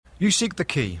You seek the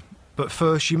key, but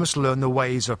first you must learn the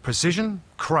ways of precision,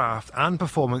 craft and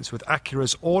performance with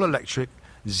Acura's all-electric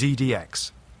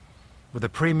ZDX. With a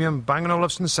premium Bang &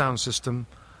 Olufsen sound system,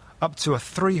 up to a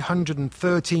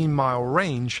 313-mile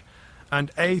range, and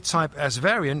A-Type S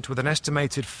variant with an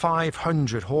estimated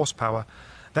 500 horsepower,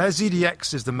 their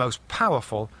ZDX is the most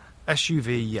powerful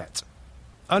SUV yet.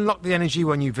 Unlock the energy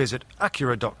when you visit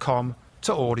Acura.com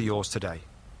to order yours today.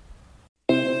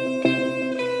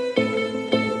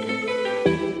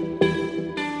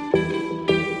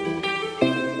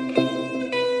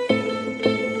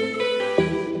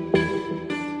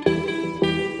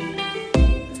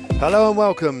 Hello and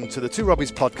welcome to the Two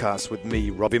Robbies podcast with me,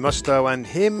 Robbie Mustoe, and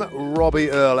him, Robbie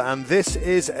Earle, and this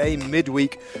is a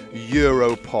midweek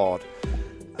Europod.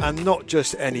 And not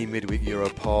just any midweek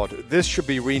Europod. This should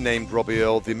be renamed, Robbie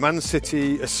Earle, the Man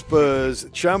City Spurs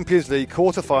Champions League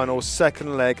quarterfinals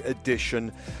second leg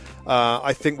edition.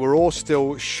 I think we're all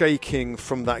still shaking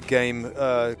from that game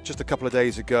just a couple of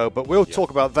days ago, but we'll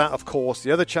talk about that, of course,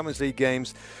 the other Champions League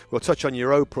games. We'll touch on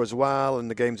Europa as well and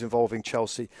the games involving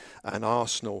Chelsea and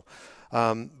Arsenal.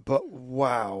 But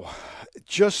wow,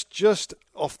 just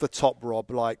off the top,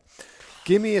 Rob,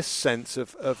 give me a sense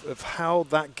of how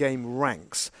that game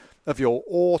ranks of your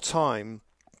all-time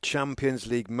Champions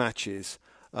League matches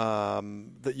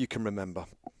that you can remember.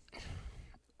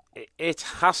 It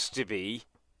has to be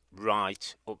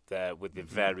right up there with the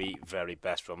very, very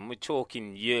best one. We're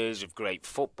talking years of great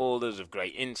footballers, of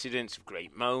great incidents, of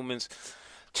great moments.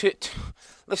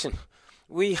 Listen,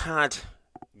 we had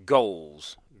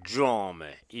goals,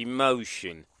 drama,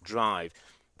 emotion, drive.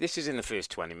 This is in the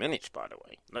first 20 minutes, by the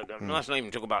way. Let's not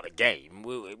even talk about the game.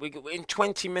 We in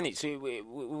 20 minutes, we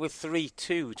were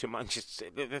 3-2 to Manchester.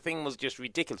 The thing was just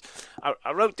ridiculous.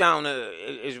 I wrote down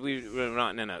as we were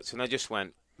writing the notes, and I just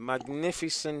went,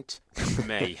 magnificent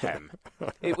mayhem.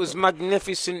 It was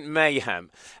magnificent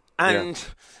mayhem. And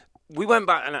we went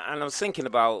back, and I was thinking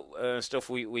about stuff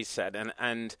we said,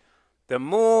 and the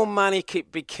more manic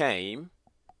it became,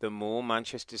 the more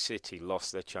Manchester City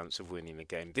lost their chance of winning the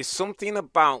game. There's something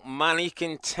about manic,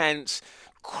 intense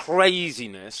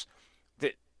craziness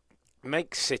that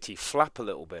makes City flap a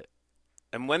little bit.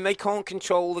 And when they can't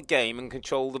control the game and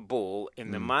control the ball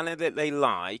in the manner that they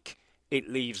like, it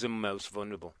leaves them most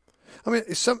vulnerable. I mean,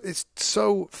 it's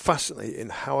so fascinating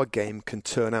how a game can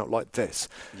turn out like this.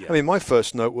 Yeah. I mean, my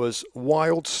first note was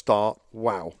wild start,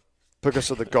 wow. Because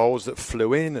of the goals that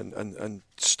flew in and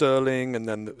Sterling and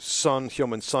then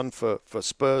Heung-min Son for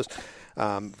Spurs,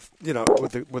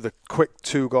 with the quick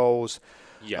 2 goals.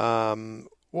 Yeah.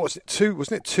 What was it, 2?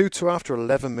 Wasn't it 2 after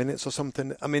 11 minutes or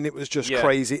something? I mean, it was just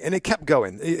crazy. And it kept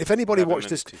going. If anybody watched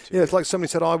this, it's like somebody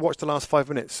said, I watched the last 5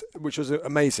 minutes, which was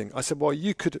amazing. I said, well,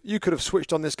 you could have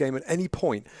switched on this game at any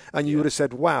point and you would have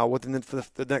said, wow, within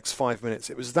the next 5 minutes.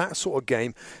 It was that sort of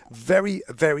game. Very,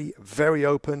 very, very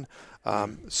open.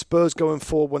 Spurs going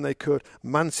forward when they could.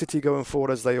 Man City going forward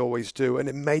as they always do. And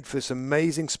it made for this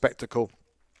amazing spectacle.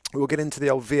 We'll get into the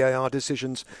old VAR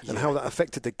decisions and how that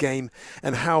affected the game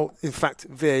and how, in fact,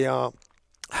 VAR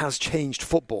has changed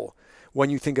football when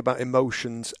you think about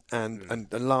emotions and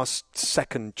the last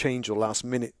second change or last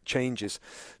minute changes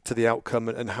to the outcome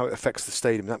and how it affects the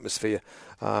stadium atmosphere.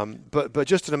 But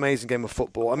just an amazing game of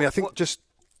football. I mean, I think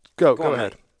go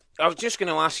ahead. I was just going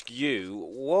to ask you,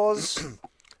 was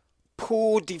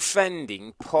poor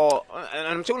defending part, and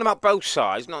I'm talking about both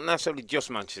sides, not necessarily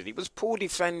just Manchester City, was poor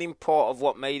defending part of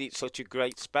what made it such a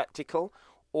great spectacle,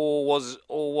 or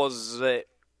was it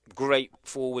great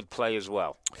forward play as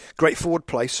well? Great forward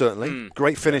play, certainly.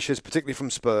 Great finishes, particularly from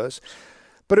Spurs.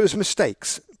 But it was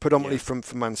mistakes, predominantly from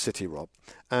Man City, Rob.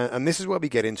 And this is where we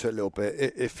get into it a little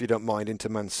bit, if you don't mind, into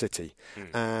Man City.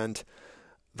 And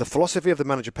the philosophy of the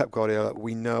manager Pep Guardiola,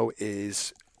 we know,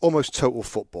 is almost total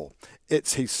football.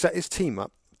 He set his team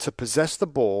up to possess the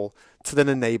ball to then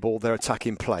enable their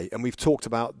attacking play. And we've talked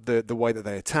about the way that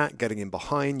they attack, getting in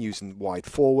behind, using wide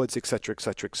forwards, etc.,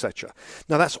 etc., etc.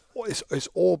 Now, it's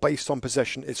all based on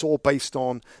possession. It's all based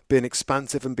on being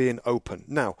expansive and being open.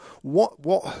 Now,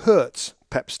 what hurts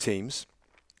Pep's teams,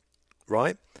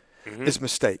 right, is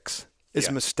mistakes.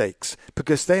 Mistakes,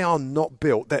 because they are not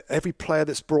built. That every player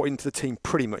that's brought into the team,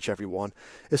 pretty much everyone,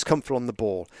 is comfortable on the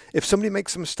ball. If somebody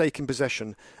makes a mistake in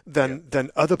possession, then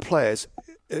other players,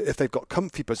 if they've got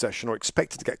comfy possession or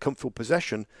expected to get comfortable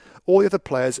possession, all the other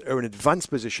players are in advanced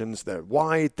positions. They're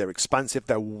wide, they're expansive,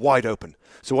 they're wide open.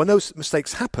 So when those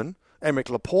mistakes happen, Aymeric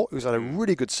Laporte, who's had a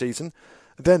really good season,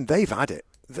 then they've had it.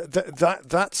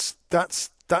 That's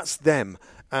them.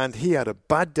 And he had a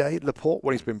bad day, Laporte,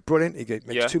 when he's been brilliant. He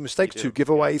makes 2 mistakes, 2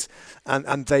 giveaways,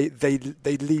 and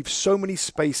they leave so many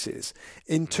spaces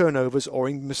in turnovers or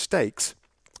in mistakes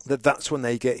that's when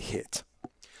they get hit.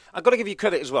 I've got to give you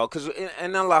credit as well, because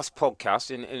in our last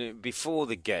podcast, before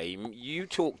the game, you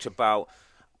talked about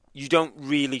you don't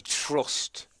really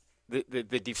trust the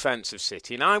defence of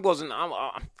City. And I'm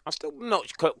still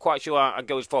not quite sure I'd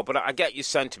go as far, but I get your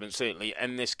sentiment, certainly,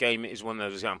 and this game is one of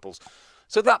those examples.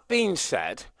 So that being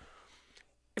said,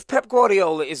 if Pep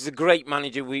Guardiola is the great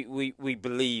manager we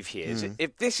believe he is,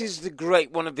 if this is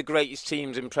one of the greatest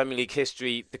teams in Premier League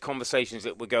history, the conversations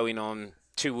that were going on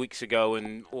 2 weeks ago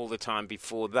and all the time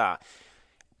before that,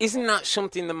 isn't that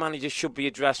something the manager should be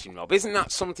addressing, Rob? Isn't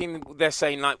that something they're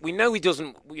saying, like, we know he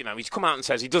doesn't, he's come out and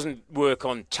says he doesn't work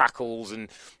on tackles and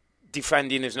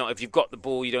defending is not, if you've got the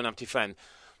ball, you don't have to defend.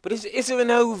 But is there an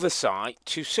oversight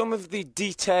to some of the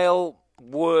detail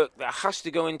work that has to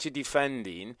go into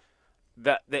defending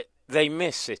that they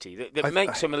miss, City, that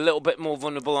makes them a little bit more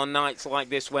vulnerable on nights like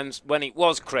this when it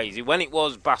was crazy, when it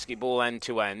was basketball end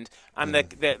to end, and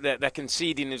they're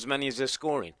conceding as many as they're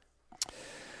scoring?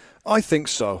 I think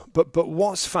so. But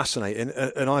what's fascinating,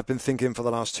 and I've been thinking for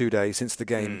the last 2 days since the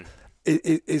game,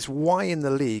 is why in the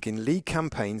league, in league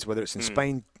campaigns, whether it's in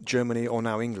Spain, Germany or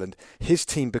now England, his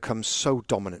team becomes so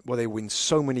dominant, where they win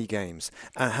so many games,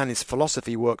 and his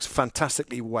philosophy works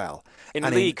fantastically well. In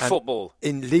league football?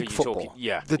 In league football.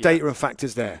 The data and fact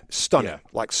is there. Stunning.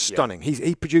 Stunning.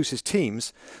 He produces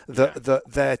teams that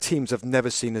their teams have never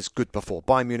seen as good before.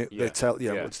 Bayern Munich, they tell,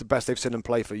 it's the best they've seen them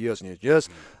play for years and years.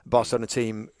 Barcelona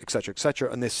team,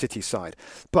 etc., and this City side.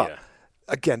 But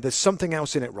again, there's something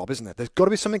else in it, Rob, isn't there? There's got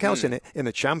to be something else in it in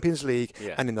the Champions League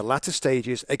and in the latter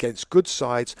stages against good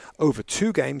sides over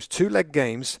 2 games, 2-leg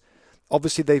games.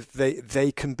 Obviously,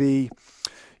 they can be.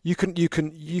 You can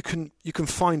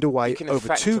find a way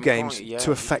over 2 games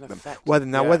to affect them.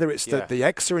 Whether it's the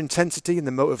extra intensity and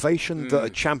the motivation that a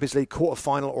Champions League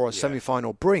quarter-final or a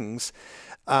semi-final brings.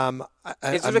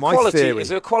 Is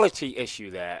there a quality issue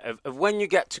there of when you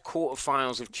get to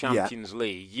quarterfinals of Champions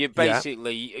League? You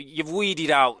you've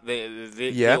weeded out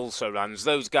the also-rans.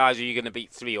 Those guys are you going to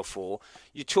beat 3 or 4.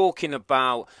 You're talking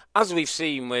about, as we've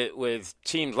seen with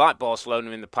teams like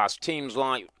Barcelona in the past, teams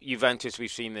like Juventus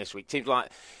we've seen this week, teams like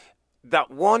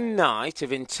that one night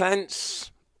of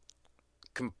intense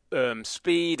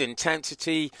speed,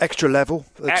 intensity, extra level.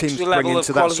 Teams bring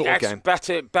into that sort of game.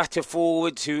 Better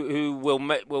forwards who will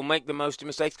make the most of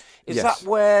mistakes. Is that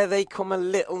where they come a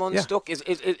little unstuck? Is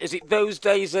it those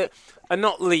days that are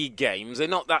not league games? They're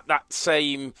not that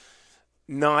same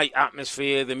night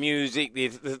atmosphere, the music,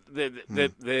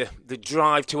 the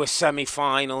drive to a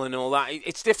semi-final and all that.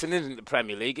 It's different, isn't it? The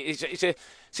Premier League. It's a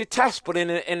test, but in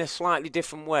a slightly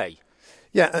different way.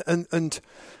 Yeah, and.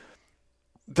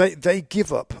 They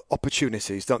give up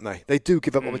opportunities, don't they? They do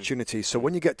give up opportunities. So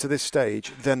when you get to this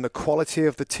stage, then the quality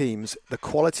of the teams, the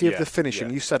quality of the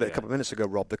finishing, you said it a couple of minutes ago,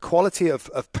 Rob, the quality of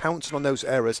pouncing on those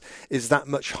errors is that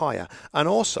much higher. And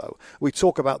also, we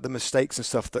talk about the mistakes and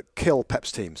stuff that kill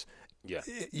Pep's teams. Yeah,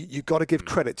 you've got to give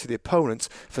credit to the opponents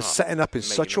for setting up in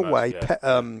such a way.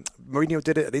 Mourinho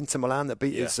did it at Inter Milan that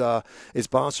beat his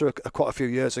Barca quite a few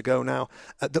years ago now,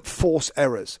 that force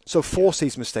errors. So force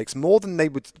these mistakes more than they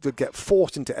would get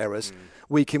forced into errors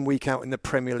week in, week out in the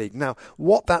Premier League. Now,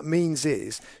 what that means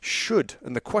is,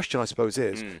 and the question I suppose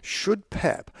is, should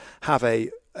Pep have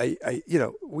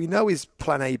we know his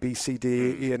plan A, B, C,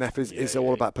 D, E, and F is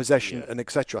all about possession and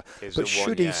etc. But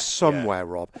should he somewhere,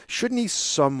 Rob? Shouldn't he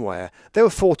somewhere? They were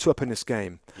 4-2 up in this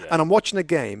game, and I'm watching the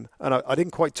game, and I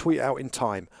didn't quite tweet out in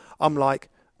time. I'm like,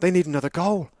 they need another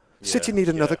goal. City need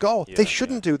another goal. They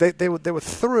shouldn't do. They were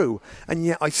through, and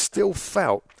yet I still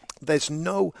felt there's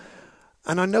no.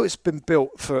 And I know it's been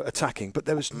built for attacking, but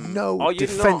there was no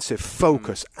defensive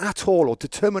focus at all or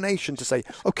determination to say,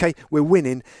 okay, we're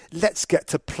winning, let's get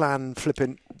to plan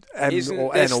flipping M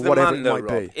or N or whatever it might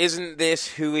be. Isn't this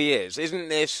who he is? Isn't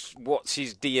this what's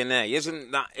his DNA?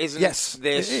 Isn't this? It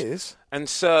is. And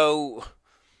so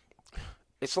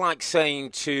it's like saying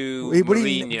to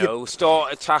Mourinho,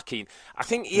 start attacking. I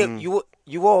think you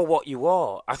are what you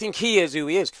are. I think he is who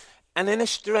he is. And in a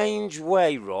strange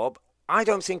way, Rob, I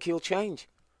don't think he'll change.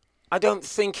 I don't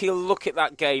think he'll look at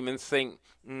that game and think,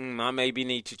 I maybe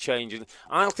need to change.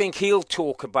 I don't think he'll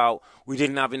talk about, we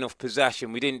didn't have enough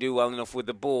possession, we didn't do well enough with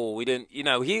the ball, we didn't,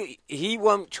 he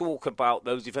won't talk about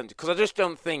those defenses, because I just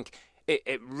don't think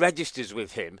it registers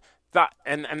with him. That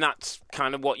and that's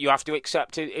kind of what you have to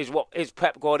accept is what is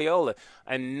Pep Guardiola.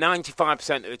 And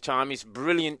 95% of the time, he's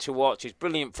brilliant to watch, it's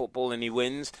brilliant football, and he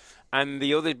wins. And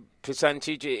the other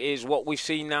percentage is what we've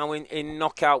seen now in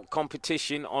knockout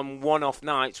competition on one-off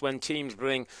nights when teams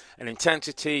bring an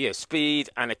intensity, a speed,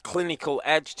 and a clinical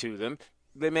edge to them.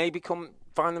 They may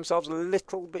find themselves a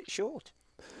little bit short.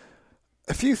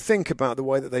 if you think about the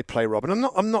way that they play, Rob, and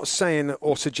I'm not saying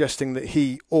or suggesting that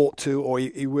he ought to or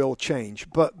he will change,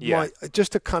 but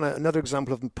just a kind of another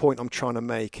example of the point I'm trying to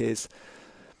make is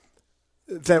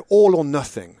they're all or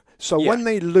nothing. So when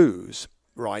they lose,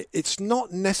 right, it's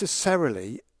not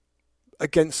necessarily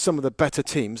against some of the better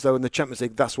teams, though in the Champions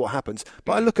League that's what happens.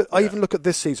 But I even look at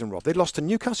this season, Rob. They lost to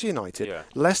Newcastle United,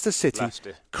 Leicester City,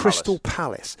 Crystal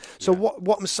Palace. So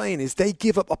what I'm saying is they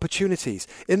give up opportunities.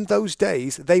 In those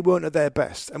days, they weren't at their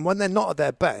best. And when they're not at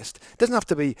their best, it doesn't have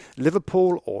to be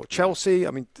Liverpool or Chelsea,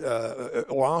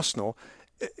 or Arsenal,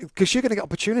 because you're going to get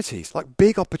opportunities, like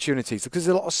big opportunities, because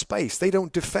there's a lot of space. They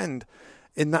don't defend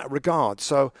in that regard.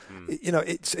 So,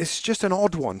 it's just an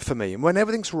odd one for me. And when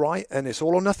everything's right and it's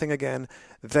all or nothing again,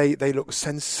 they look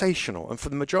sensational. And for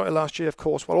the majority of last year, of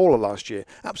course, all of last year,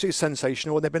 absolutely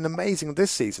sensational. And they've been amazing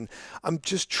this season. I'm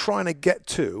just trying to get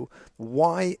to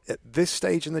why at this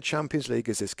stage in the Champions League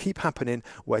is this keep happening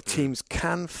where teams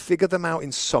can figure them out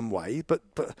in some way, but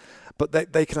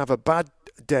they can have a bad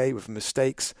day with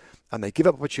mistakes and they give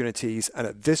up opportunities. And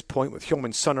at this point, with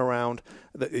Heung-min Son around,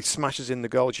 that he smashes in the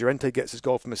goal. Llorente gets his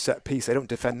goal from a set piece. They don't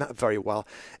defend that very well.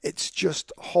 It's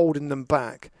just holding them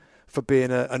back for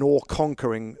being an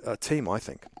all-conquering team, I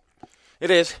think.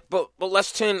 It is, but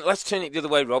let's turn it the other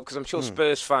way, Rob, because I'm sure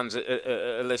Spurs fans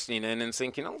are listening in and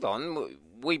thinking, hold on,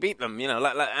 we beat them,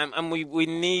 and we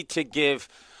need to give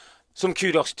some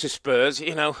kudos to Spurs.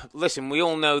 Listen, we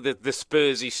all know the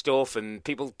Spursy stuff, and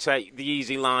people take the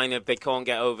easy line if they can't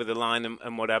get over the line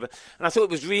and whatever. And I thought it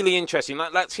was really interesting.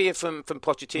 Let's hear from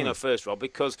Pochettino first, Rob,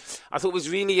 because I thought it was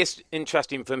really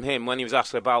interesting from him when he was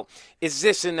asked about, is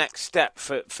this the next step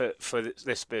for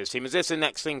this Spurs team? Is this the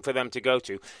next thing for them to go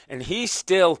to? And he's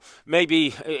still,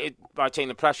 maybe by taking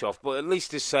the pressure off, but at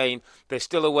least is saying there's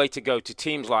still a way to go to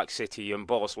teams like City and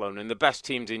Barcelona and the best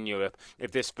teams in Europe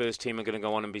if this Spurs team are going to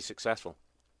go on and be successful.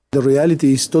 The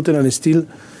reality is Tottenham still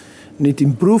need to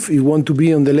improve if you want to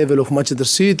be on the level of Manchester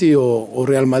City or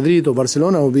Real Madrid or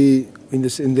Barcelona, or be in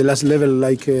the last level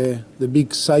like the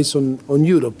big size on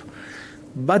Europe.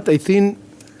 But I think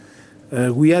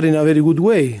we are in a very good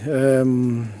way.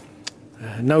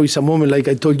 Now is a moment, like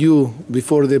I told you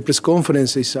before the press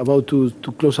conference, is about to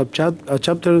close up a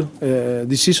chapter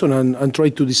this season and try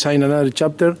to design another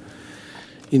chapter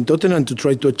in Tottenham to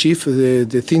try to achieve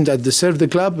the thing that deserves the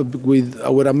club with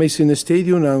our amazing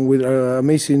stadium and with our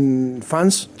amazing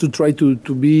fans, to try to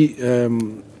be,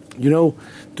 to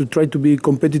try to be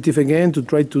competitive again, to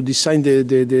try to design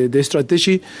the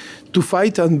strategy to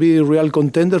fight and be a real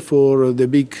contender for the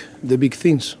big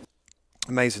things.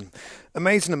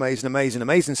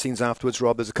 Amazing scenes afterwards,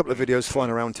 Rob. There's a couple of videos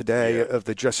flying around today of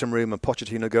the dressing room and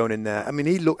Pochettino going in there. I mean,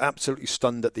 he looked absolutely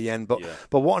stunned at the end, but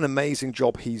what an amazing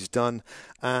job he's done.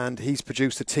 And he's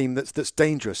produced a team that's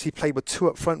dangerous. He played with two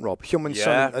up front, Rob. Heung-min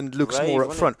Son and Lucas Moura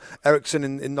up front. Eriksson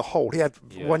in the hole. He had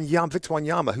Victor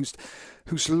Wanyama,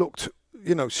 who's looked,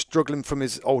 struggling from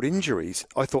his old injuries.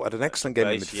 I thought had an excellent game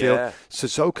in midfield. Yeah.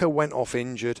 Sissoko went off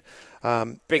injured.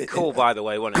 Big call, by the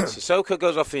way, wasn't it? Sissoko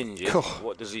goes off injured.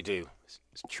 What does he do?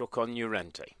 Chuck on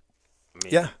Llorente.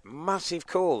 Massive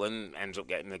call, and ends up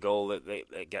getting the goal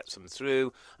that gets them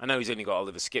through. I know he's only got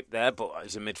Oliver Skip there, but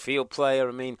he's a midfield player.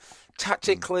 I mean,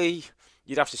 tactically,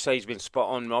 you'd have to say he's been spot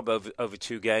on, Rob, over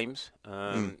 2 games.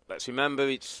 Let's remember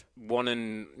it's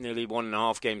nearly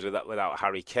 1.5 games without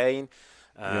Harry Kane,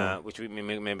 which we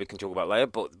maybe can talk about later.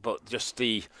 But just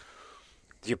the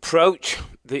approach,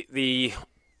 the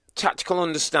tactical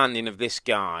understanding of this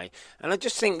guy, and I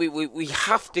just think we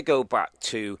have to go back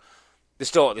to the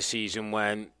start of the season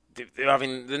when they're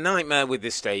having the nightmare with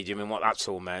this stadium and what that's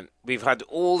all meant. We've had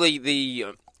all the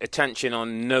attention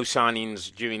on no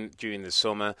signings during the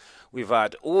summer. We've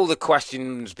had all the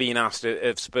questions being asked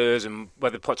of Spurs and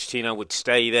whether Pochettino would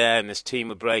stay there and this team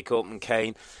would break up and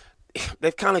Kane.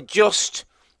 They've kind of just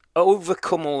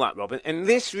overcome all that, Robin, and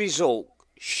this result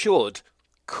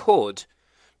could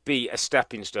be a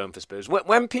stepping stone for Spurs.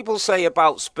 When people say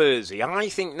about Spursy, I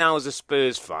think now as a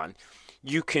Spurs fan,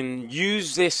 you can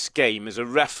use this game as a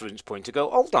reference point to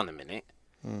go, hold on a minute.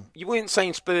 You weren't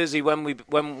saying Spursy when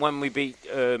we beat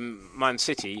Man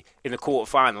City in the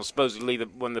quarterfinals, supposedly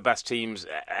one of the best teams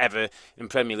ever in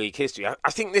Premier League history.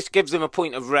 I think this gives them a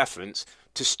point of reference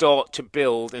to start to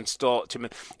build and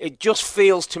it just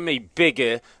feels to me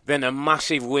bigger than a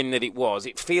massive win that it was.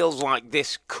 It feels like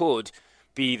this could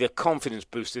be the confidence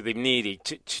booster they've needed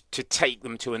to take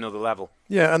them to another level.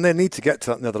 Yeah, and they need to get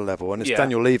to another level. And it's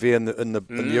Daniel Levy and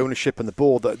the ownership and the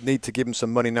board that need to give them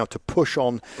some money now to push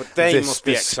on. But they must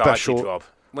be excited, Rob.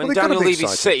 When Daniel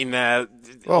Levy's sitting there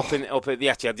up at the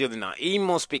Etihad the other night, he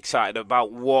must be excited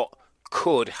about what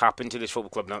could happen to this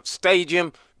football club. Now,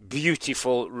 stadium,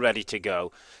 beautiful, ready to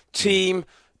go. Team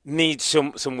needs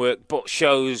some work, but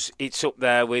shows it's up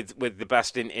there with the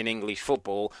best in English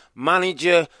football.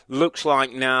 Manager looks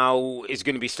like now is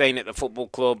going to be staying at the football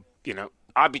club. You know,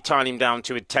 I'd be tying him down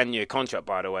to a 10-year contract,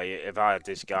 by the way, if I had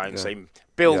this guy, and say,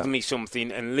 build me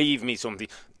something and leave me something.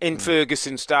 In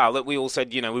Ferguson style, that we all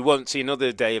said, you know, we won't see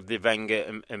another day of the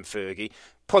Wenger and Fergie.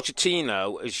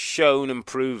 Pochettino has shown and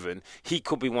proven he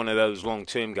could be one of those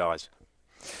long-term guys.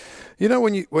 You know,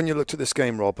 when you looked at this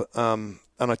game, Rob, and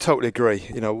I totally agree,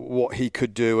 you know, what he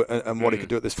could do and what he could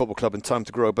do at this football club in time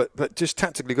to grow. But just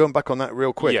tactically, going back on that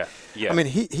real quick. I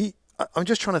mean, I'm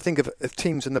just trying to think of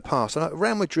teams in the past. And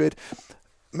Real Madrid,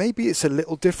 maybe it's a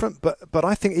little different, but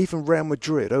I think even Real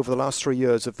Madrid, over the last 3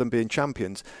 years of them being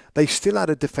champions, they still had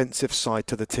a defensive side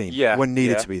to the team when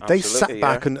needed to be. They sat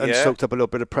back and soaked up a little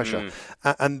bit of pressure.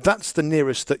 And that's the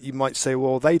nearest that you might say,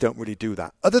 well, they don't really do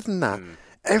that. Other than that,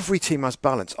 every team has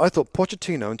balance. I thought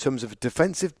Pochettino, in terms of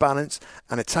defensive balance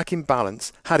and attacking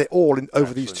balance, had it all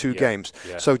over these two games.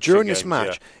 So during this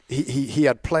match, he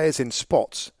had players in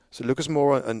spots. So Lucas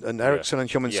Moura and Eriksson and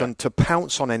Hjomansson to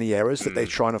pounce on any errors that they're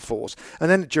trying to force. And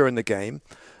then during the game,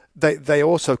 they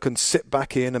also can sit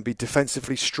back in and be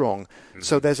defensively strong.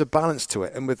 So there's a balance to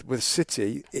it. And with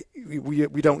City,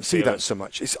 we don't see that so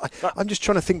much. I'm just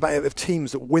trying to think back of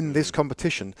teams that win this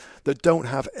competition that don't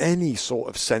have any sort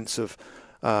of sense of,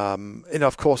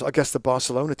 of course, I guess the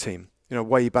Barcelona team,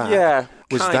 way back.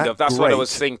 Was kind of. That's what I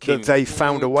was thinking. That they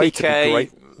found a way to be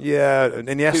great. Yeah, and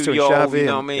Iniesta and Xavi. You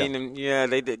know what I mean?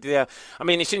 And they did. Yeah, I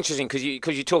mean, it's interesting because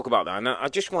you talk about that, and I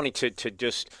just wanted to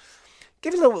just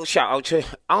give a little shout out to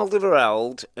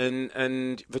Alderweireld and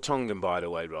Vertonghen, by the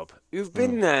way, Rob, who've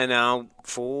been there now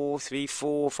 3,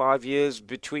 4, 5 years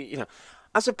between.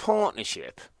 As a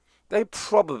partnership, they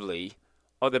probably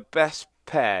are the best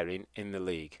pairing in the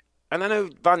league. And I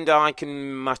know Van Dijk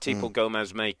and Matip or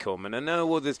Gomez may come, and I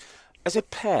know others. As a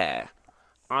pair,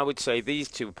 I would say these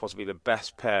two are possibly the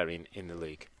best pairing in the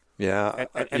league. Yeah,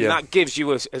 and that gives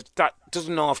you that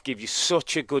doesn't half give you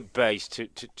such a good base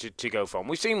to go from.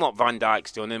 We've seen what Van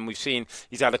Dijk's done, and we've seen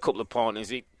he's had a couple of partners.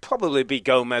 It'd probably be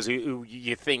Gomez, who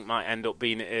you think might end up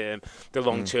being the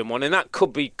long-term one, and that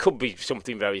could be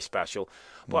something very special.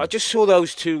 But I just saw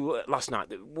those two last night.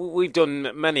 We've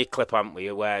done many a clip, haven't we,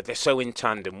 where they're so in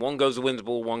tandem. One goes to win the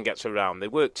ball, one gets around. They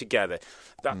work together.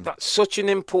 That's such an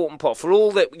important part. For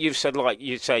all that you've said, like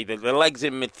you say, the legs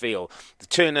in midfield, the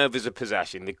turnovers of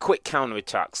possession, the quick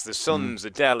counter-attacks, the Sons,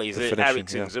 the Delis, the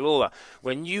Erikssons, and all that.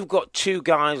 When you've got two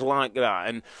guys like that,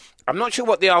 and I'm not sure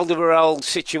what the Alderweireld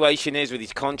situation is with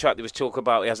his contract. There was talk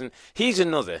about he's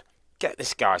another. Get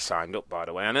this guy signed up, by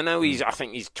the way. And I know I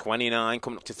think he's 29,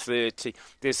 coming up to 30.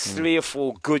 There's 3 or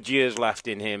 4 good years left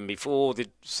in him before the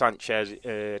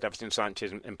Davinson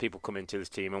Sanchez and people come into this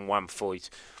team and one fight.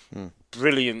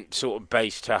 Brilliant sort of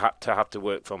base to have to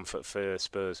work from for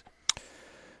Spurs.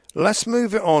 Let's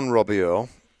move it on, Robbie Earle,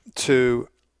 to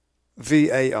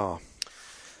VAR.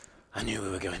 I knew we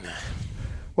were going there.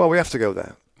 Well, we have to go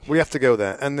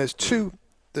there. And there's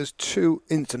two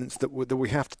incidents that we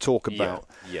have to talk about.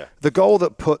 Yeah. The goal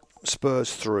that put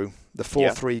Spurs through, the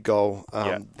 4-3 goal,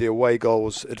 the away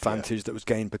goals advantage that was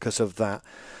gained because of that,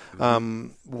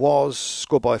 was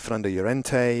scored by Fernando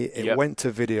Llorente. It went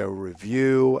to video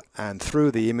review, and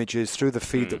through the images, through the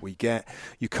feed that we get,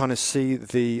 you kind of see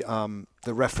the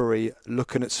referee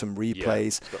looking at some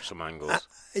replays. It's got some angles.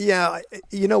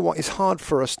 You know what? It's hard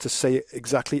for us to say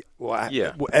exactly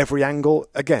every angle.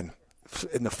 Again,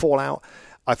 in the fallout,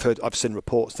 I've seen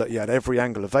reports that he had every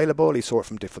angle available. He saw it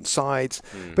from different sides,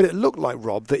 but it looked like,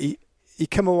 Rob, that he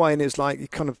came away and he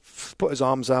kind of put his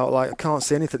arms out like, I can't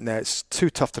see anything there. It's too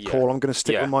tough to call. I'm going to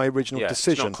stick with my original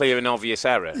decision. It's not clear and obvious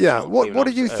error. Yeah. What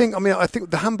do you think? I mean, I think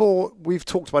the handball, we've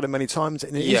talked about it many times,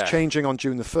 and it is changing on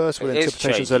June the 1st, where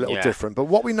interpretations are a little different. But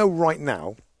what we know right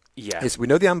now is we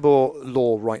know the handball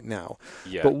law right now.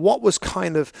 Yeah. But what was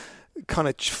kind of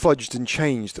fudged and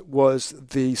changed was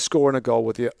the scoring a goal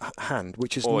with your hand,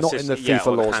 which is not in the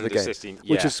FIFA laws of the game,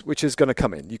 which is going to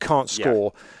come in. You can't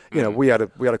score. We had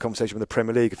a conversation with the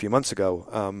Premier League a few months ago,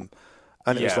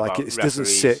 and it was like it doesn't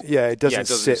sit. Yeah, it doesn't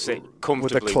sit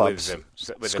with the clubs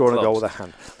scoring a goal with a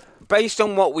hand. Based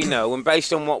on what we know and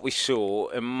based on what we saw,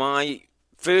 and my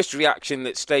first reaction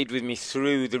that stayed with me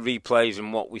through the replays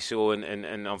and what we saw,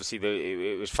 and obviously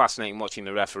it was fascinating watching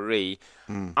the referee.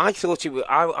 I thought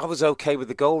I was okay with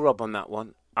the goal, Rob, on that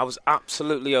one. I was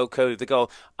absolutely okay with the goal.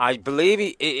 I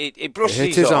believe it brushed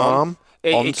his arm.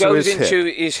 It goes into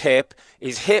his hip.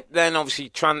 His hip then obviously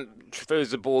transfers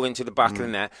the ball into the back of the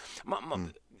net.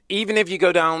 even if you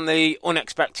go down the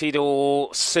unexpected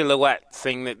or silhouette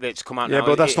thing that's come out now. Yeah,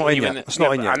 but that's not in yet. That's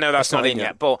not in yet. I know that's not in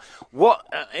yet. But what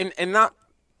in that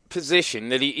position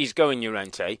that he's going,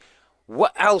 Llorente,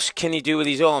 what else can he do with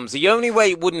his arms? The only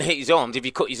way it wouldn't hit his arms if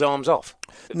he cut his arms off.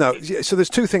 No, so there's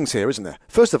two things here, isn't there?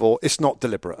 First of all, it's not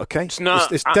deliberate, okay? It's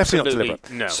definitely not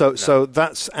deliberate. No, so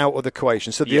that's out of the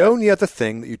equation. So the only other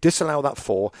thing that you disallow that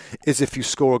for is if you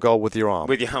score a goal with your arm.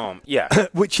 With your arm, yeah.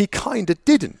 Which he kind of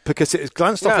didn't, because it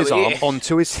glanced off his arm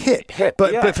onto his hip.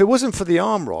 But if it wasn't for the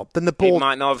arm, Rob, then the ball... It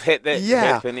might not have hit the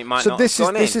hip, and it might not have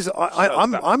gone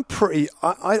in.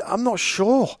 I'm not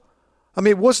sure. I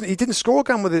mean, he didn't score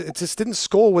again with it. It just didn't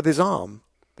score with his arm.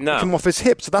 No. It came off his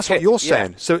hip. So that's what you're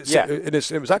saying. Yeah. So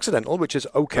it was accidental, which is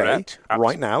okay. Correct.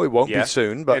 Right now, it won't be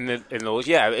soon. But in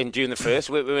June the 1st,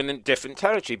 we're in a different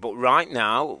territory. But right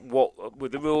now,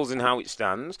 with the rules and how it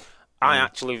stands, I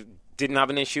actually didn't have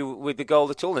an issue with the goal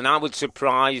at all. And I would have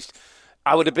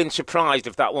been surprised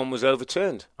if that one was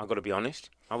overturned. I've got to be honest.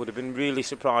 I would have been really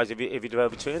surprised if he'd have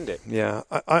overturned it. Yeah,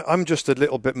 I'm just a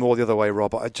little bit more the other way,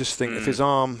 Rob. I just think if his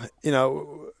arm,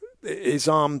 his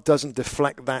arm doesn't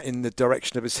deflect that in the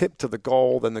direction of his hip to the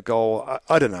goal, then the goal,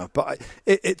 I don't know. But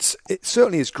it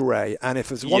certainly is grey. And if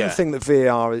there's one thing that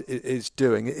VAR is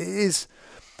doing, it is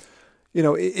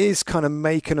kind of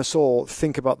making us all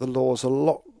think about the laws a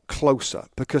lot closer,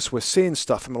 because we're seeing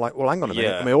stuff and we're like, well, hang on a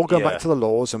minute, and we're all going back to the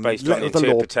laws and based on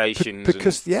interpretations,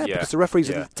 because the referees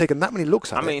have taken that many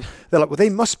looks at it. They're like, well, they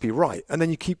must be right, and then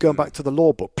you keep going back to the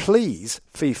law book. Please,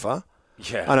 FIFA,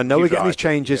 and I know we're getting these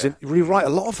changes and rewrite a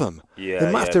lot of them.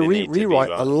 They might have to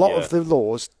rewrite a lot of the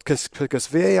laws because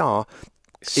VAR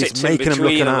is making them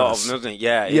look an ass. Doesn't it?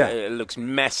 Yeah, it looks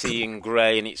messy and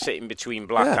grey, and it's sitting between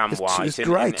black and white. It's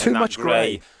grey, too much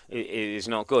grey. It is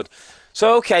not good.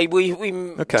 So, we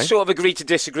sort of agreed to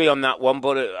disagree on that one,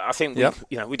 but I think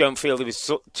we don't feel there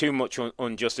was too much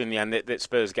unjust in the end that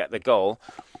Spurs get the goal.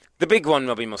 The big one,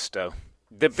 Robbie Mustoe.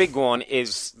 The big one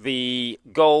is the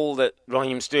goal that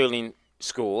Raheem Sterling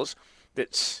scores.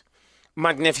 That's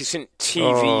magnificent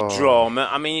TV drama.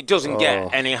 I mean, it doesn't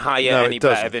get any higher, any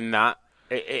better than that.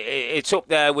 It's up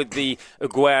there with the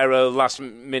Aguero last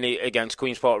minute against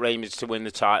Queen's Park Rangers to win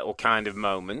the title kind of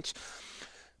moment.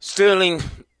 Sterling,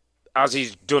 as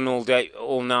he's done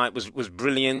all night, was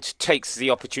brilliant. Takes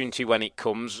the opportunity when it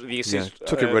comes. The assist,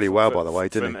 took it really well, by the way,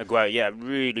 didn't he? Aguero,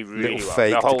 really, really little well.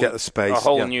 fake to get the space. A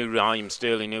whole new Raheem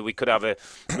Sterling. We could have a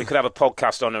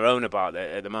podcast on our own about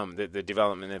it at the moment. The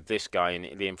development of this guy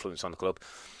and the influence on the club.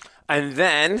 And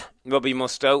then, Robbie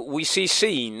Mustoe, we see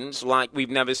scenes like we've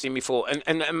never seen before.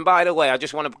 And by the way, I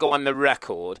just want to go on the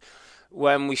record.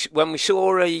 When we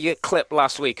saw a clip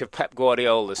last week of Pep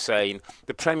Guardiola saying,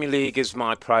 the Premier League is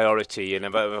my priority, and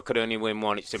if I could only win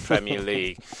one, it's the Premier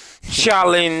League.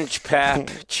 Challenge, Pep,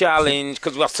 challenge,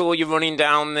 because I saw you running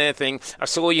down there thing. I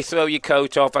saw you throw your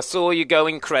coat off. I saw you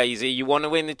going crazy. You want to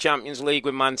win the Champions League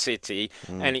with Man City,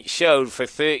 and it showed for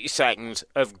 30 seconds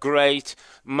of great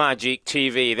magic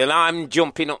TV that I'm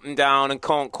jumping up and down and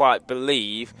can't quite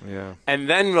believe. Yeah. And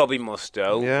then, Robbie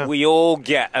Mustoe, we all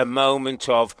get a moment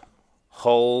of,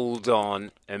 hold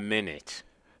on a minute.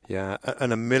 Yeah,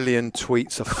 and a million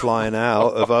tweets are flying out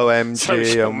of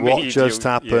OMG and what just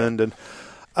happened.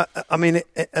 Yeah. And I mean,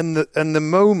 and the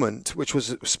moment, which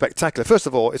was spectacular. First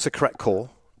of all, it's a correct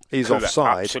call. He's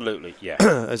offside. Absolutely, yeah.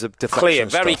 As a deflection clear,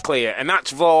 very stuff. clear. And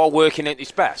that's VAR working at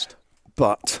its best.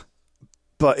 But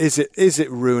is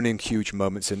it ruining huge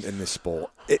moments in this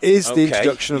sport? It is the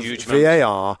introduction of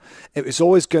VAR. It was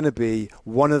always going to be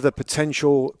one of the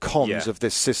potential cons of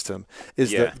this system.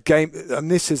 That game, and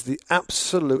this is the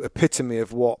absolute epitome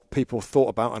of what people thought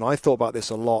about, and I thought about this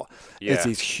a lot. Is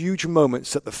these huge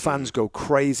moments that the fans go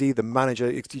crazy. The manager,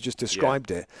 you just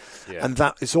described it, and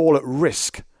that is all at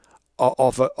risk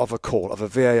of a call, of a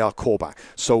VAR callback.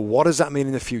 So what does that mean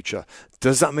in the future?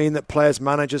 Does that mean that players,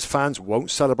 managers, fans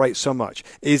won't celebrate so much?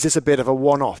 Is this a bit of a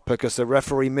one-off because the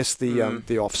referee missed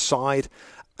the offside?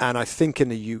 And I think in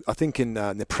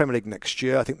the Premier League next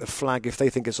year, I think the flag, if they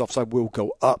think it's offside, will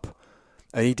go up.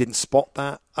 And he didn't spot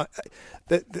that.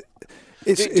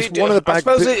 It's one of the bad. I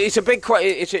suppose it's a big.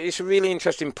 It's a really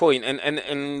interesting point,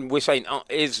 and we're saying,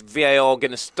 is VAR going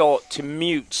to start to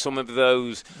mute some of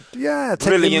those? Yeah,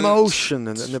 take the emotion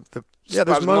and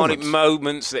those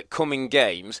moments that come in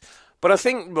games. But I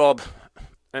think, Rob,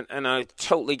 and I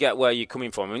totally get where you're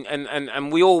coming from,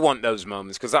 and we all want those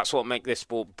moments because that's what makes this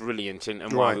sport brilliant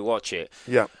and why we watch it.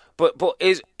 Yeah. But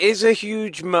is a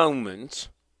huge moment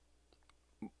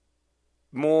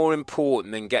more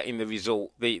important than getting the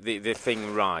result, the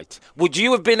thing right? Would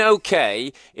you have been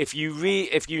okay if you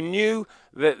knew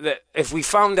that if we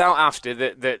found out after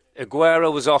that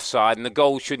Aguero was offside and the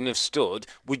goal shouldn't have stood?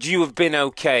 Would you have been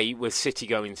okay with City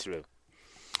going through?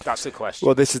 That's the question.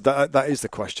 Well, that is the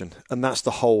question, and that's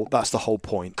the whole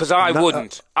point. Because I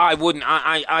wouldn't.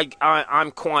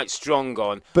 I'm quite strong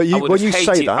on. But when you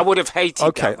say that, I would have hated.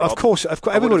 Okay, that, Rob. of course,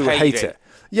 everybody would hate it.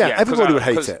 Yeah, everybody would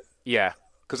hate it. Yeah,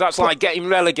 because that's like getting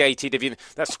relegated.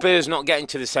 That Spurs not getting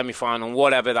to the semi-final,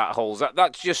 whatever that holds.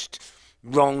 That's just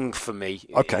wrong for me.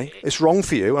 Okay, it's wrong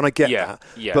for you, and I get that.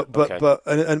 Yeah, but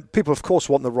and people, of course,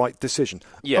 want the right decision.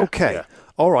 Yeah. Okay. Yeah.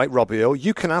 All right, Robbie Earle,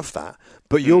 you can have that,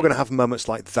 but you're going to have moments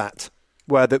like that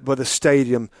where the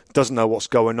stadium doesn't know what's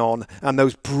going on, and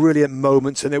those brilliant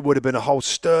moments, and it would have been a whole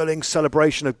Sterling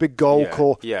celebration, a big goal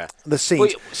call. Yeah. The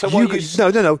scenes. Well,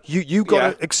 no. You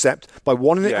got to accept by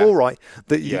wanting it all right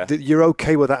that you're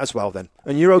okay with that as well. Then,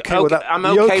 and you're okay with that. I'm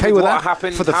okay with what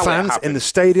happened for the fans in the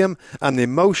stadium and the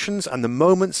emotions and the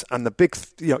moments and the big.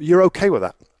 You're okay with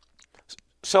that.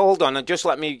 So hold on, and just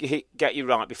let me get you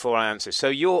right before I answer. So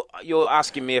you're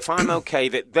asking me if I'm okay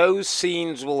that those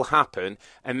scenes will happen,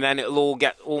 and then it'll all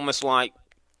get almost like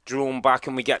drawn back,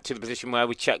 and we get to the position where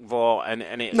we check VAR, and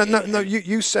it. No.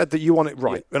 You said that you want it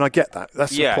right, and I get that.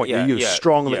 That's the point. You use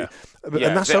strongly, and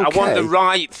that's okay. I want the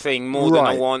right thing more than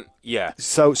I want. Yeah.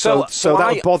 So that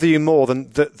would bother you more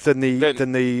than the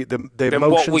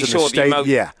emotions and the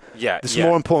state. It's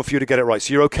more important for you to get it right.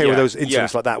 So you're okay with those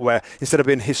incidents like that, where instead of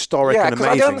being historic and amazing.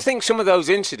 Yeah, because I don't think some of those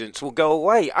incidents will go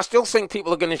away. I still think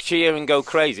people are going to cheer and go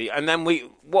crazy, and then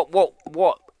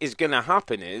what is going to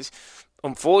happen is,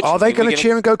 unfortunately, are they going to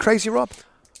cheer and go crazy, Rob?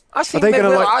 I think they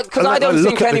will, because I don't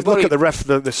think anybody. Look at the ref,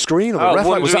 the screen, or the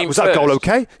ref. Was that goal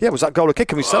okay? Yeah, was that goal okay?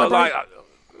 Can we celebrate?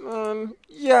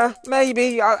 Yeah,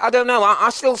 maybe. I don't know.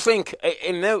 I still think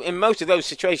in most of those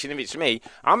situations, if it's me,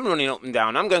 I'm running up and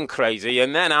down. I'm going crazy,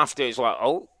 and then after it's like,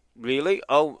 oh, really?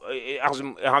 Oh,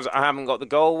 I haven't got the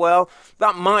goal. Well,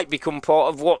 that might become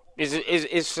part of what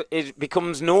is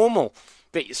becomes normal.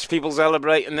 People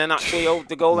celebrate, and then actually,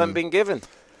 the goal hasn't been given.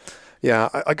 Yeah,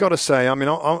 I got to say, I mean,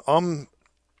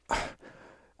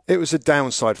 it was a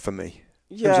downside for me.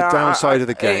 It was a downside of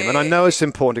the game, and I know it's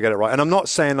important to get it right. And I'm not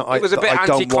saying that it was a bit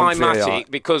anticlimactic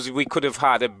because we could have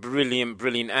had a brilliant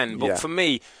end. But for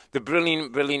me, the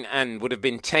brilliant end would have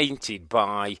been tainted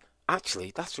by,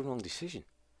 actually, that's the wrong decision.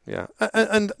 Yeah,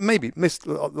 and maybe missed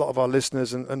a lot of our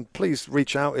listeners, and please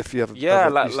reach out if you have.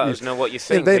 Let us know what you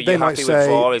think. Are you happy with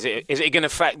VAR? Is it going to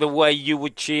affect the way you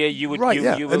would cheer?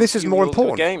 And this is more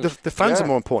important. The fans are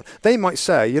more important. They might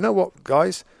say, you know what,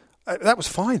 guys. That was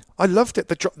fine. I loved it.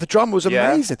 The drama was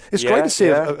amazing. It's great to see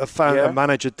a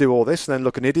manager do all this and then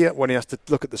look an idiot when he has to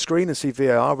look at the screen and see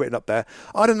VAR written up there.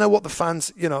 I don't know what the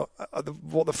fans,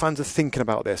 what the fans are thinking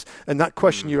about this. And that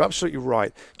question, you're absolutely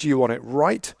right. Do you want it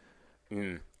right,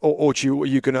 or are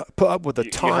you going to put up with the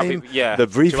time, the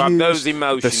reviews, those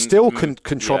emotions? There's still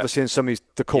controversy in some of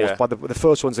the calls. By the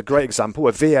first one's a great example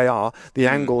where VAR, the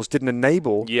angles didn't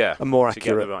enable a more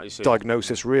accurate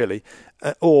diagnosis, really,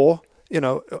 or.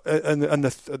 And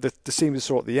the scene we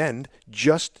saw at the end,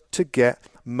 just to get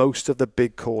most of the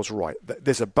big calls right.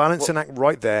 There's a balancing act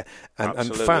right there,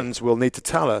 and fans will need to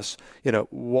tell us,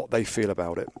 what they feel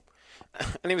about it.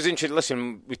 And it was interesting.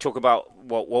 Listen, we talk about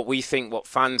what we think, what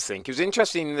fans think. It was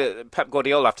interesting that Pep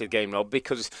Guardiola after the game, Rob,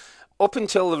 because up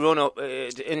until the run-up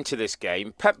into this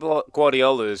game, Pep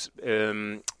Guardiola's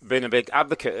been a big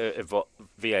advocate of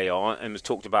VAR and has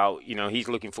talked about, he's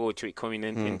looking forward to it coming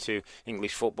into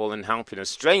English football and helping us.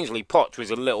 Strangely, Poch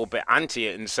was a little bit anti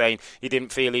it and saying he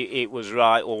didn't feel it was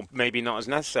right or maybe not as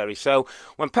necessary. So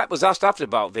when Pep was asked after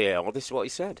about VAR, this is what he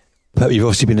said. But you've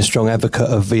obviously been a strong advocate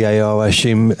of VAR. I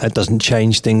assume it doesn't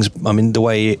change things. I mean, the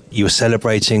way you were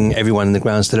celebrating, everyone in the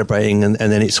ground celebrating, and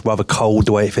then it's rather cold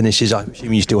the way it finishes. I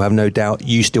assume you still have no doubt.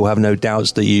 You still have no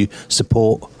doubts that you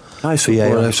support. I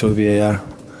support VAR.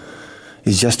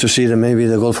 It's just to see that maybe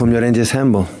the goal from your end is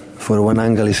handball. For one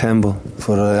angle is handball.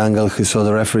 For an angle who saw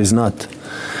the referee is not.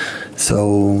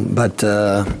 So, but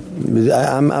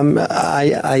I'm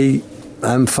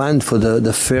fan for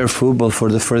the fair football, for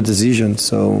the fair decision.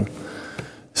 So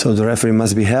the referee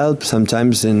must be helped.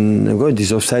 Sometimes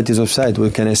this offside is offside.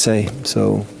 What can I say?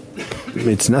 So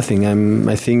it's nothing.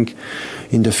 I think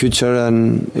in the future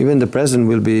and even the present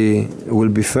will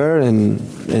be fair, and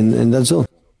that's all.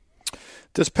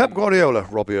 Does Pep Guardiola,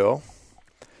 Robbie Earle,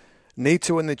 need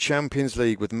to win the Champions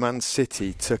League with Man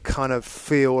City to kind of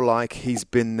feel like he's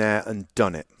been there and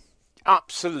done it?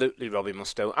 Absolutely, Robbie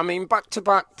Mustoe. I mean,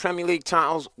 back-to-back Premier League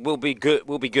titles will be good.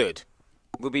 Will be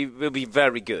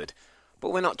very good.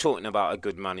 But we're not talking about a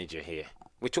good manager here.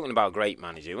 We're talking about a great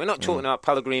manager. We're not talking about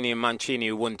Pellegrini and Mancini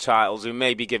who won titles, who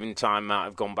may be given time out,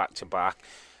 have gone back to back.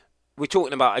 We're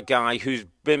talking about a guy who's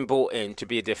been brought in to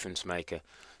be a difference maker,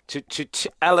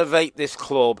 to elevate this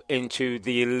club into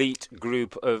the elite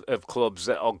group of clubs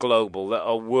that are global, that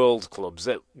are world clubs,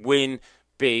 that win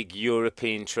big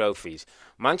European trophies.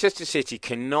 Manchester City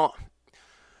cannot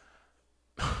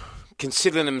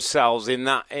consider themselves in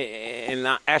that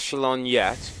echelon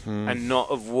yet and not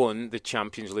have won the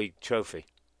Champions League trophy.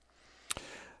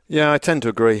 Yeah, I tend to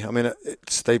agree. I mean,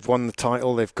 they've won the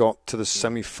title. They've got to the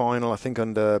semi-final, I think,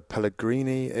 under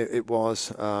Pellegrini it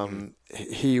was.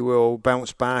 He will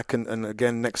bounce back, and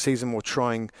again, next season we'll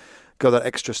try and go that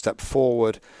extra step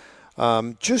forward.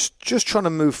 Just trying to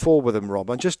move forward with them,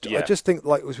 Rob. I just think,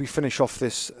 like, as we finish off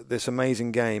this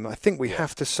amazing game, I think we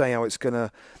have to say how it's going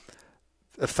to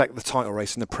affect the title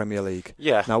race in the Premier League.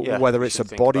 Whether it's a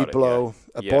body blow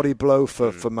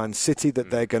for Man City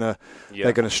that they're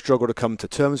gonna struggle to come to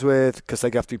terms with because they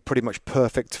have to be pretty much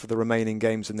perfect for the remaining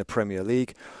games in the Premier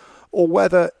League, or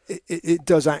whether it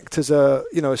does act as a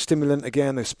stimulant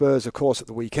again. The Spurs, of course, at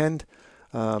the weekend,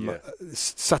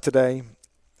 Saturday,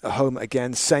 at home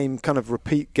again, same kind of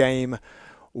repeat game.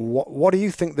 What do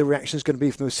you think the reaction is going to be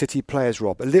from those City players,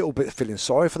 Rob? A little bit feeling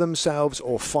sorry for themselves,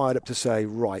 or fired up to say,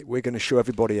 right, we're going to show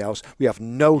everybody else we have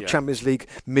no Champions League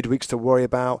midweeks to worry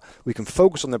about. We can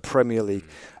focus on the Premier League.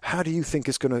 How do you think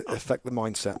it's going to affect the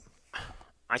mindset?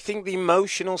 I think the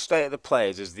emotional state of the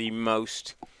players is the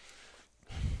most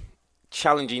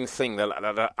challenging thing.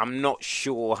 That I'm not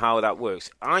sure how that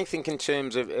works. I think in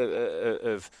terms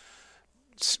of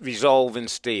resolve and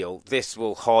steel, this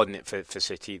will harden it for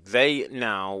City. They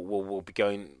now will be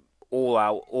going all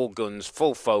out, all guns,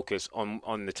 full focus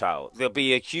on the title. There'll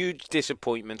be a huge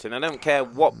disappointment, and I don't care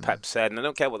what Pep said, and I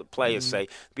don't care what the players say.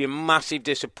 It'll be a massive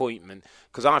disappointment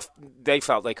because they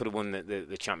felt they could have won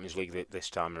the Champions League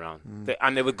this time around,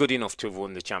 and they were good enough to have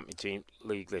won the Champions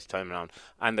League this time around,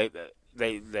 and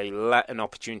they let an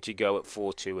opportunity go at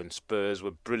 4-2, and Spurs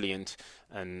were brilliant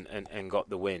and got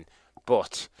the win,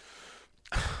 but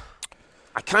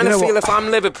I kind of feel if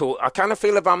I'm Liverpool,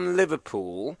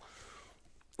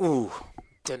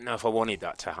 don't know if I wanted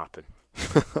that to happen.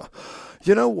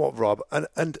 You know what, Rob?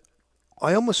 And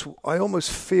I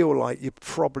almost feel like you're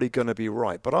probably going to be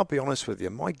right. But I'll be honest with you.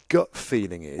 My gut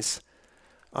feeling is,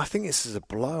 I think this is a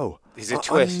blow. It's a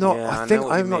twist.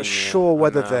 I'm not sure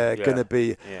whether they're going to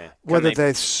be, whether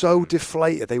they're so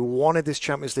deflated. They wanted this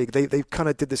Champions League. They kind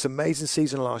of did this amazing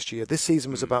season last year. This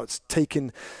season was about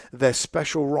taking their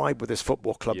special ride with this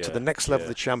football club to the next level of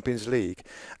the Champions League.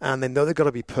 And they know they've got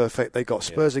to be perfect. They got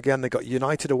Spurs again. They got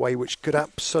United away, which could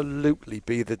absolutely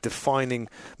be the defining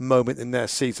moment in their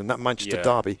season, that Manchester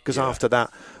derby. Because after that,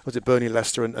 was it Burnley,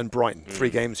 Leicester and Brighton? 3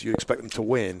 games you expect them to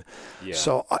win. Yeah.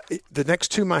 So the next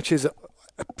 2 matches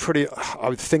I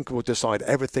would think will decide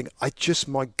everything.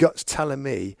 My gut's telling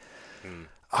me,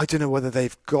 I don't know whether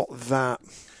they've got that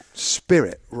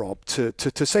spirit, Rob,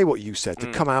 to say what you said,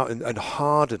 to come out and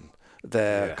harden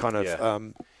their kind of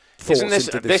thoughts.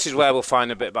 This is where we'll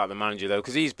find a bit about the manager, though,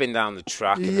 because he's been down the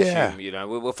track. And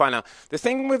we'll find out. The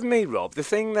thing with me, Rob, the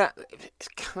thing that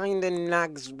kind of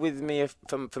nags with me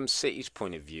from City's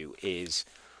point of view is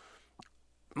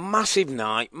massive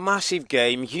night, massive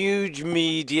game, huge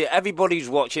media, everybody's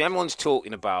watching, everyone's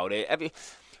talking about it. Do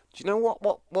you know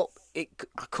what? I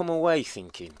come away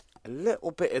thinking a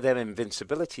little bit of their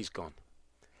invincibility's gone.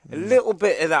 A little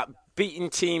bit of that beating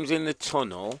teams in the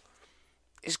tunnel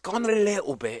is gone a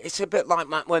little bit. It's a bit like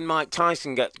when Mike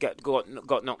Tyson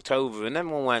got knocked over, and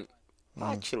everyone went,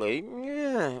 actually,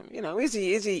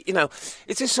 is he?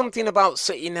 It's just something about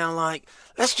City now, like,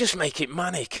 let's just make it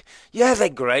manic. Yeah, they're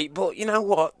great, but you know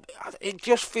what? It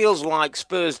just feels like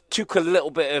Spurs took a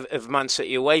little bit of Man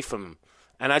City away from them.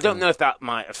 And I don't know if that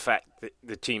might affect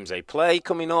the teams they play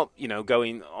coming up,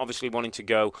 obviously wanting to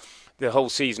go the whole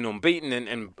season unbeaten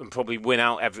and probably win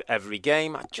out every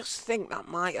game. I just think that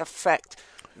might affect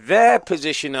their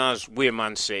position as we're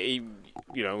Man City,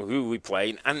 who we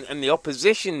play, and the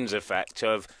opposition's effect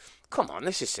of, come on,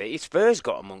 this is City, Spurs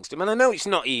got amongst them. And I know it's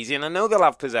not easy, and I know they'll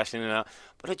have possession and that,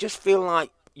 but I just feel like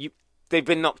they've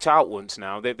been knocked out once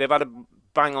now. They've had a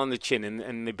bang on the chin,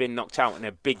 and they've been knocked out in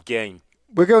a big game.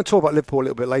 We're going to talk about Liverpool a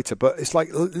little bit later, but it's like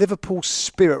Liverpool's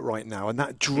spirit right now, and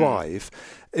that drive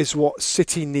is what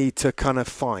City need to kind of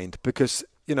find, because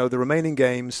the remaining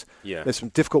games, there's some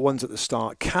difficult ones at the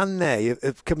start. Can they,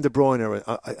 if Kevin De Bruyne,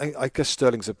 I guess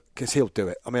Sterling's because he'll do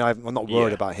it. I mean, I'm not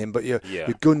worried about him, but your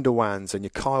Gundogan's and your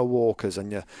Kyle Walkers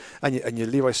and your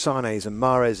Leroy Sané's and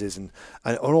Mahrez's and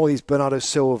all these Bernardo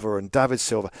Silva and David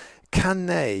Silva. can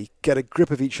they get a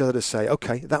grip of each other to say,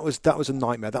 okay, that was a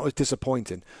nightmare, that was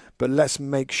disappointing, but let's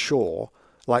make sure,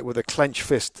 like with a clenched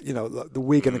fist, that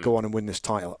we're going to go on and win this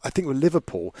title. I think with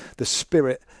Liverpool, the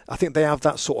spirit, I think they have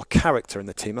that sort of character in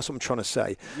the team. That's what I'm trying to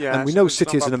say. Yeah, and we know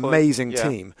City is an amazing yeah.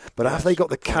 team, but have they got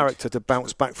the character to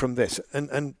bounce back from this?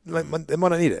 And they might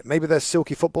not need it. Maybe they're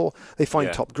silky football. They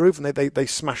find top groove and they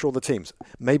smash all the teams.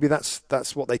 Maybe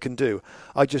that's what they can do.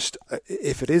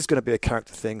 If it is going to be a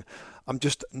character thing, I'm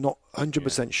just not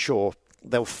 100% sure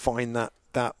they'll find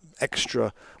that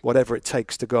extra whatever it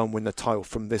takes to go and win the title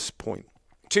from this point.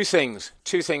 Two things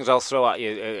I'll throw at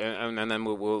you, and then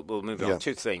we'll move on.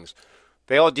 Two things.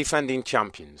 They are defending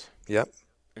champions. Yeah.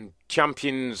 And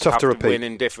champions Tough have to to win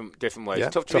in different ways. Yeah,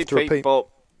 Tough to repeat, but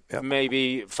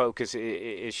maybe focus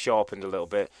is sharpened a little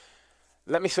bit.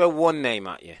 Let me throw one name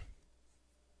at you.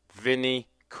 Vinny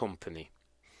Kompany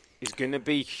is going to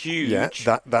be huge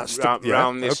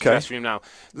around this dressing room now.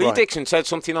 Lee Dixon said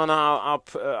something on our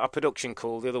production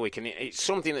call the other week, and it's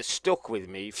something that stuck with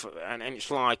me. And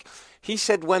it's like, he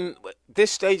said when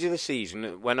this stage of the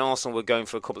season, when Arsenal were going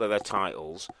for a couple of their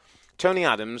titles, Tony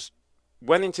Adams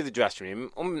went into the dressing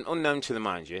room, unknown to the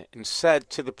manager, and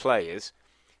said to the players,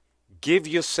 give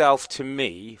yourself to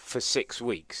me for 6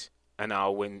 weeks, and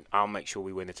I'll make sure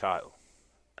we win a title.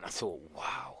 And I thought,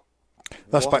 wow.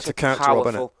 That's back to character, Rob,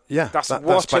 isn't it? Yeah, that's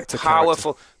back to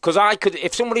powerful. Because I could,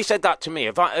 if somebody said that to me,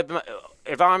 if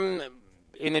I'm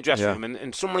in the dressing room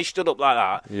and somebody stood up like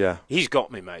that, he's got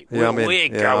me, mate.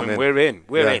 We're in.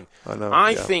 I know.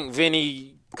 I think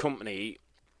Vinny Kompany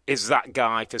is that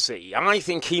guy for City. I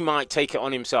think he might take it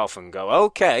on himself and go,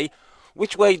 okay,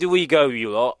 which way do we go, you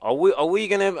lot? Are we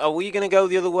gonna go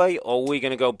the other way, or are we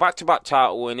gonna go back-to-back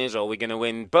title winners, or are we gonna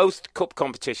win both cup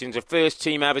competitions, the first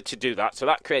team ever to do that? So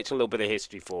that creates a little bit of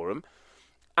history for them.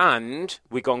 And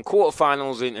we've gone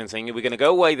quarterfinals in and thinking we're going to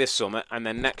go away this summer, and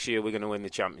then next year we're going to win the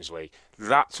Champions League.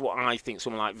 That's what I think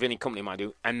someone like Vinny Kompany might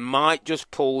do, and might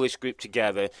just pull this group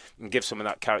together and give some of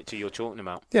that character you're talking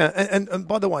about. Yeah, and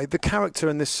by the way, the character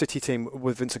in this City team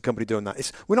with Vincent Kompany doing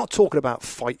that, we're not talking about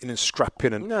fighting and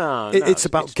scrapping. And it's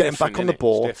about getting back on the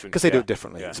ball, because they do it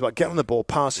differently. Yeah. It's about getting on the ball,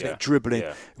 passing it, dribbling,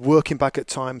 working back at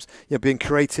times, being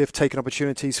creative, taking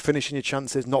opportunities, finishing your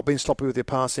chances, not being sloppy with your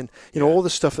passing. All the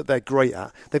stuff that they're great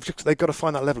at. They've got to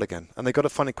find that level again, and they've got to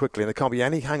find it quickly, and there can't be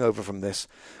any hangover from this,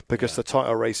 because the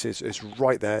title race is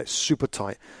right there, it's super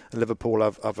tight, and Liverpool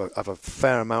have a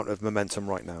fair amount of momentum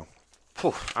right now.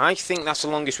 I think that's the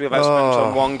longest we've ever spent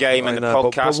on one game in the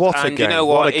podcast. But what a and game. You know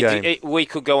what? We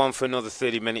could go on for another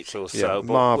 30 minutes or so. Yeah,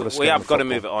 marvellous. We have got to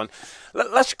move it on.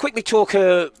 Let's quickly talk,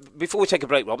 before we take a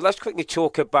break, Rob, let's quickly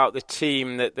talk about the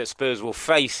team that Spurs will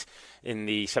face in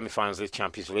the semi-finals of the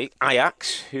Champions League.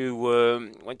 Ajax,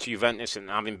 who went to Juventus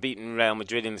and having beaten Real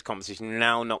Madrid in this competition,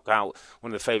 now knocked out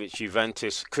one of the favourites,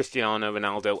 Juventus, Cristiano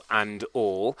Ronaldo and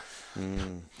all.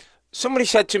 Somebody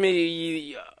said to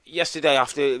me yesterday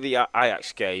after the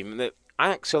Ajax game that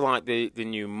Ajax are like the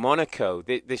new Monaco,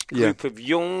 this group of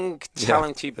young,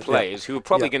 talented players who are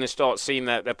probably going to start seeing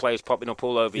their players popping up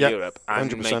all over Europe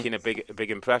and 100%. Making a big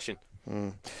impression.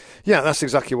 Yeah, that's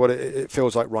exactly what it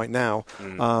feels like right now.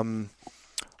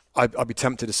 I'd be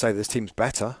tempted to say this team's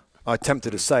better. I'm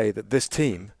tempted to say that this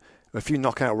team, if you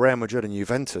knock out Real Madrid and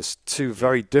Juventus, two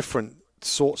very different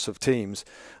sorts of teams,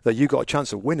 that you got a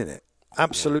chance of winning it.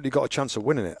 Absolutely got a chance of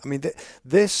winning it. I mean,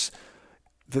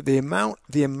 the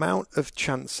amount of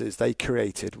chances they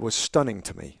created was stunning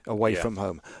to me away from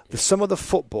home. Some of the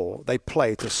football they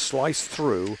played to slice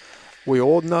through. We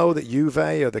all know that Juve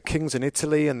are the kings in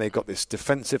Italy, and they've got this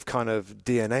defensive kind of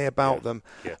DNA about them.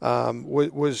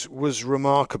 Was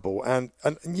remarkable. And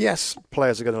yes,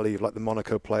 players are going to leave, like the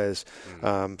Monaco players.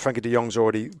 Frankie de Jong's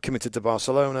already committed to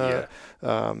Barcelona.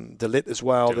 De Ligt as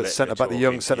well, the centre back, the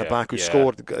young centre back who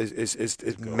scored is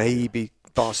maybe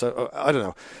Barca. I don't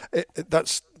know.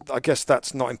 I guess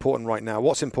that's not important right now.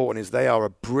 What's important is they are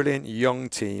a brilliant young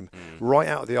team, right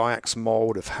out of the Ajax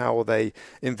mould of how they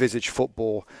envisage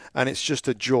football, and it's just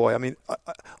a joy. I mean,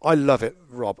 I love it,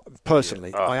 Rob,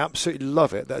 personally. I absolutely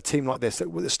love it that a team like this,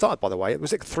 it started, by the way, it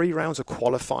was like 3 rounds of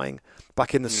qualifying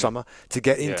back in the summer to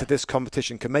get into this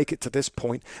competition, can make it to this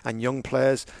point, and young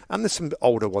players, and there's some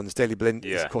older ones, Daley Blind,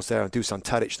 of course, there, and Dusan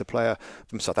Tadic, the player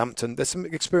from Southampton. There's some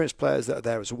experienced players that are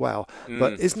there as well.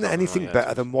 But isn't there anything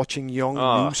better than watching young,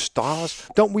 new stars?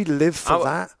 Don't we live for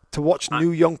that? To watch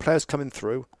new young players coming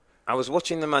through? I was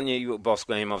watching the Man U Boss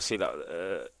game, obviously,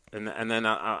 that, and then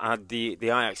I had the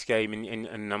Ajax game,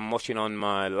 and I'm watching on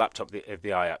my laptop the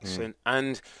Ajax,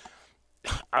 and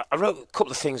I wrote a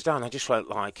couple of things down. I just wrote,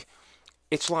 like,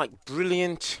 it's like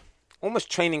brilliant almost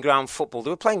training ground football. They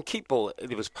were playing keep ball.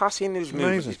 There was passing, there was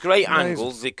movement, Amazing. there was great Amazing.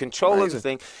 angles, the control of the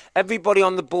thing. Everybody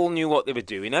on the ball knew what they were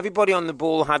doing. Everybody on the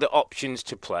ball had options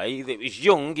to play. It was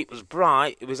young, it was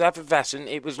bright, it was effervescent.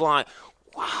 It was like,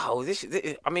 wow, this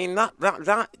I mean,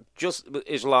 that just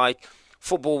is like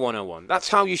Football 101. That's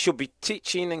how you should be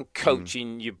teaching and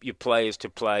coaching your players to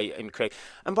play and create.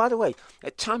 And by the way,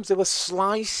 at times they were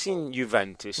slicing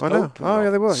Juventus open. Oh,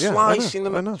 yeah, they were. Yeah, slicing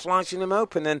I know. slicing them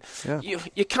open. And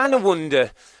you kind of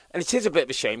wonder, and it is a bit of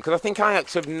a shame, because I think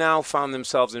Ajax have now found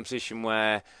themselves in a position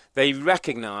where they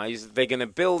recognise they're going to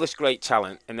build this great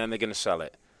talent and then they're going to sell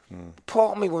it.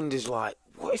 Part of me wonders, like,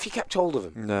 what if you kept hold of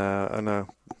them? No, I know.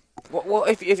 What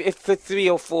if for 3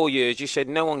 or 4 years you said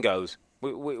no one goes?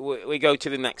 We go to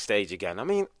the next stage again. I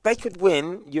mean, they could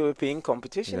win European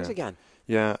competitions again.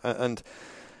 Yeah,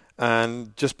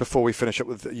 and just before we finish up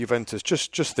with Juventus,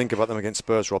 just think about them against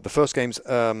Spurs, Rob. The first game's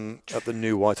at the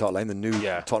new White Hart Lane, the new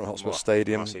Tottenham Hotspur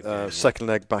Stadium. Second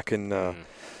leg back in at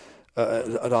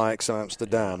Ajax in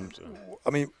Amsterdam.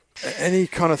 I mean, any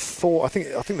kind of thought? I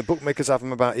think the bookmakers have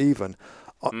them about even.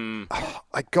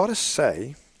 I gotta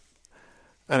say,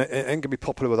 and it ain't going to be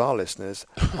popular with our listeners,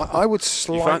 I would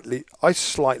slightly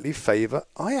favour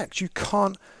Ajax. You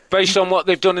can't... Based on what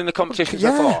they've done in the competition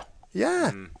so far?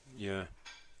 Yeah. Yeah.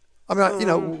 I mean,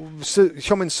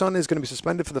 Heung-min Son is going to be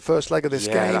suspended for the first leg of this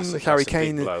game. Harry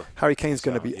Kane's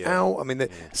going to be out. I mean,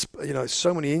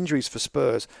 so many injuries for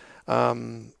Spurs.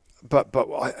 But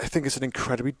I think it's an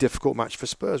incredibly difficult match for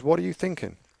Spurs. What are you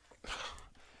thinking?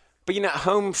 Being at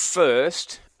home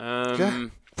first...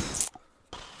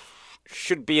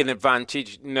 should be an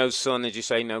advantage. No Son, as you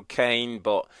say, no Kane,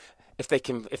 but if they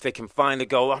can find a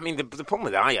goal, I mean, the problem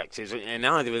with Ajax is in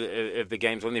either of the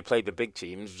games when they played the big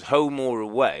teams, home or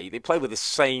away, they play with the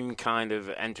same kind of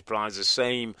enterprise, the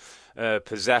same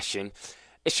possession.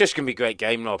 It's just going to be a great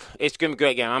game, Rob. It's going to be a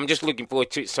great game. I'm just looking forward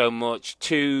to it so much.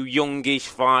 Two youngish,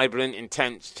 vibrant,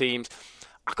 intense teams.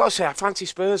 I've got to say, I fancy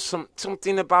Spurs.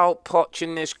 Something about Poch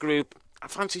in this group. I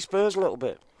fancy Spurs a little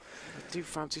bit. I do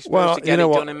fancy Spurs to get it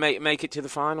done and make it to the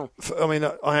final. I mean,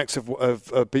 Ajax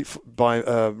have beat by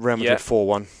Real Madrid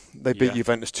 4-1. They beat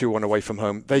Juventus 2-1 away from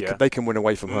home. They can win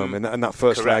away from home. And that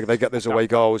first leg, they get those away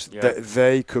goals. Yeah.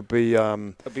 They could be...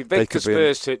 it'd be big for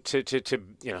Spurs to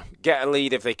get a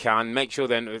lead if they can, make sure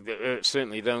then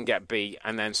certainly they don't get beat,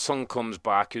 and then Son comes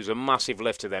back, who's a massive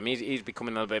lift to them. He's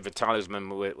becoming a little bit of a talisman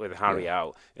with Harry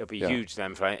out. It'll be huge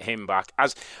then for him back.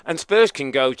 And Spurs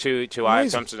can go to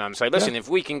Ajax Amsterdam and say, listen, if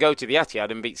we can go to the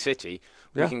Etihad and beat City...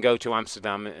 We can go to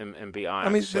Amsterdam and beat Ajax. I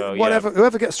mean,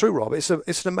 whoever gets through, Rob, it's an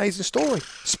amazing story.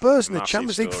 Spurs in the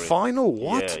Champions League final,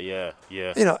 what? Yeah.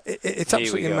 It's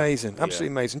absolutely amazing.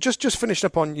 Absolutely amazing. Just finishing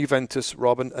up on Juventus,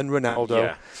 Rob, and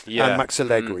Ronaldo and Max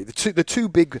Allegri. The two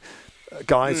big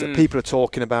guys that people are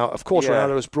talking about. Of course,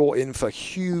 Ronaldo was brought in for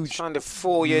huge signed a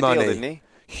 4-year deal, didn't he?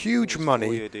 Huge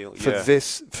money for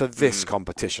this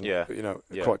competition.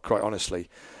 Quite honestly.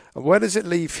 Where does it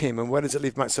leave him, and where does it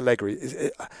leave Max Allegri?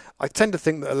 I tend to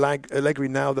think that Allegri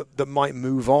now that might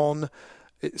move on.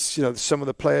 It's some of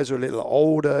the players are a little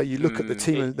older. You look at the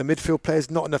team, the midfield players,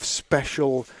 not enough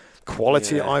special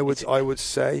quality. I would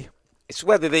say it's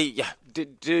whether they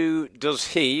does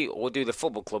he or do the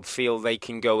football club feel they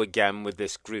can go again with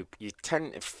this group. You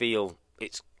tend to feel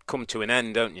it's come to an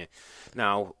end, don't you?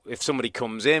 Now, if somebody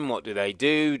comes in, what do they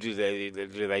do? Do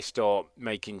they start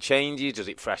making changes? Does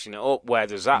it freshen it up? Where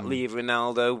does that leave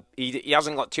Ronaldo? He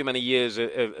hasn't got too many years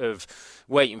of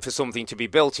waiting for something to be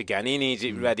built again. He needs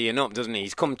it readying up, doesn't he?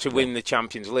 He's come to win the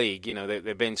Champions League.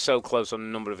 They've been so close on a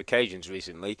number of occasions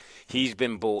recently. He's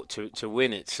been bought to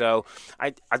win it. So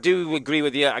I do agree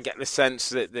with you. I get the sense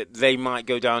that they might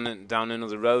go down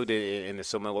another road in the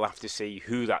summer. We'll have to see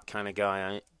who that kind of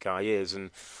guy is.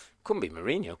 And couldn't be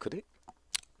Mourinho, could it?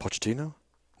 Pochettino?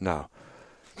 No.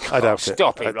 I doubt it.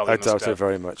 Stop it, I doubt it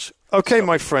very much. Okay,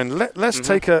 my friend, let's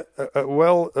take a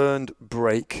well-earned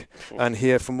break and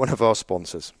hear from one of our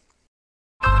sponsors.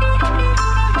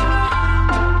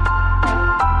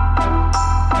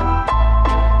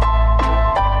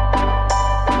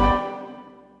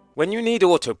 When you need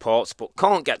auto parts but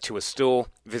can't get to a store,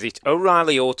 visit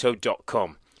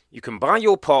O'ReillyAuto.com. You can buy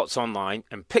your parts online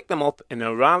and pick them up in an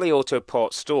O'Reilly Auto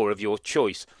Parts store of your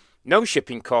choice. No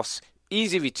shipping costs,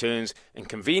 easy returns, and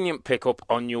convenient pickup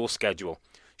on your schedule.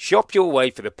 Shop your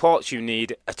way for the parts you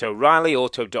need at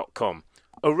O'ReillyAuto.com.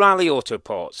 O'Reilly Auto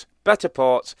Parts. Better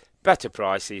parts, better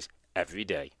prices, every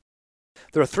day.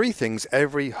 There are 3 things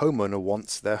every homeowner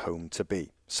wants their home to be: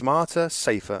 smarter,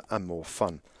 safer, and more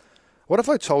fun. What if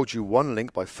I told you One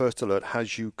Link by First Alert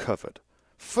has you covered?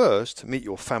 First, meet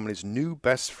your family's new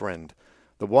best friend,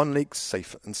 the One Link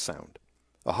Safe and Sound.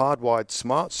 a hardwired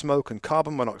smart smoke and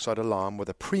carbon monoxide alarm with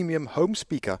a premium home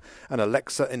speaker and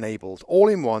Alexa-enabled,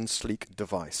 all-in-one sleek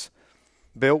device.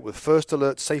 Built with First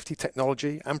Alert safety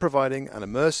technology and providing an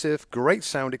immersive, great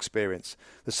sound experience,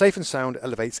 the Safe and Sound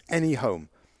elevates any home.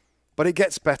 But it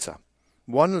gets better.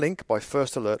 OneLink by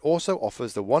First Alert also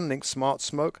offers the OneLink smart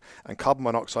smoke and carbon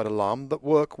monoxide alarm that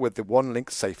work with the OneLink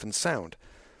Safe and Sound.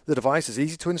 The device is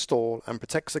easy to install and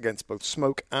protects against both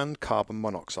smoke and carbon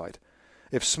monoxide.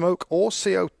 If smoke or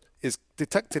CO is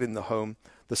detected in the home,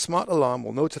 the smart alarm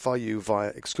will notify you via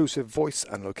exclusive voice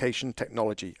and location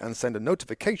technology and send a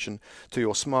notification to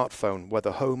your smartphone,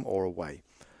 whether home or away.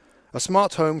 A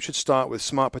smart home should start with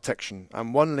smart protection,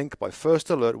 and OneLink by First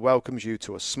Alert welcomes you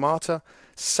to a smarter,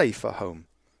 safer home.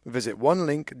 Visit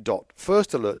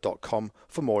onelink.firstalert.com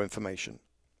for more information.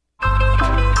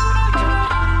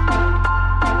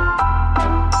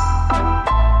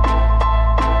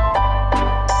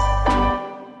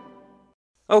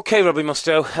 Okay, Robbie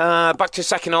Mustoe. Back to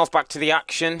second half, back to the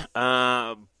action.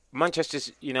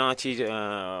 Manchester United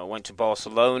went to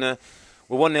Barcelona.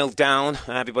 We're 1-0 down.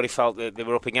 Everybody felt that they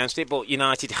were up against it, but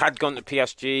United had gone to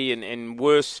PSG in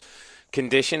worse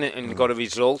condition and got a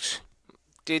result.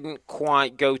 Didn't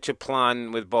quite go to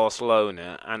plan with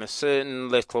Barcelona, and a certain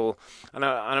little, and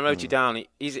I wrote it down.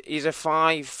 He's a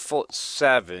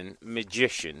 5'7"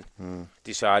 magician.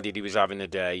 Decided he was having a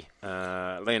day.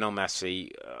 Lionel Messi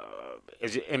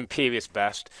is imperious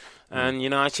best, and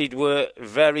United were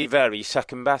very, very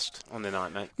second best on the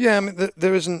night, mate. Yeah, I mean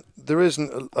there isn't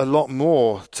a lot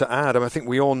more to add. I mean, I think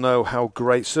we all know how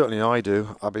great. Certainly, I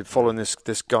do. I've been following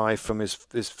this guy from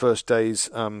his first days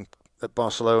at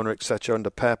Barcelona, etc., under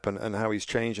Pep, and how he's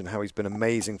changed and how he's been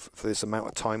amazing for this amount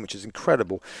of time, which is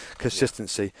incredible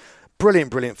consistency. Yeah.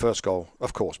 Brilliant first goal,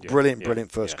 of course. Yeah,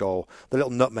 brilliant first goal. The little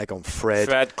nutmeg on Fred.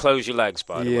 Fred, close your legs,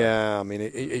 by the way. Yeah, I mean,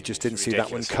 he just didn't see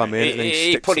that one come in.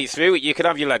 He put it through. You could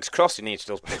have your legs crossed and he'd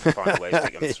still find a way to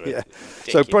get them through. Yeah.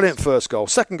 So brilliant first goal.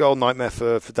 Second goal, nightmare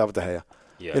for David De Gea.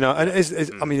 Yeah, and I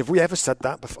mean, have we ever said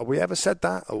that before? Have we ever said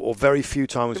that? Or very few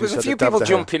times we said that. There was a few people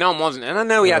jumping on, wasn't it? And I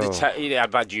know he had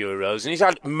bad Euros, and he's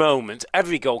had moments.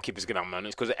 Every goalkeeper's going to have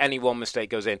moments because any one mistake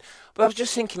goes in. But I was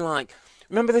just thinking,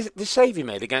 remember the save he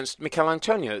made against Mikel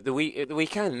Antonio at the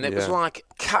weekend? It was like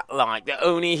cat-like that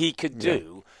only he could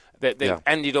do. That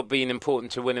ended up being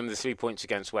important to win him the 3 points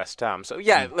against West Ham. So,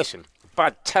 listen,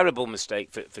 terrible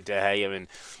mistake for De Gea, and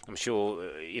I'm sure,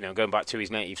 going back to his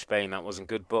native Spain, that wasn't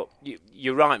good. But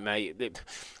you're right, mate.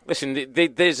 Listen,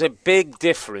 there's a big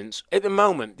difference. At the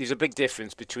moment, there's a big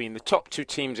difference between the top two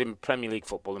teams in Premier League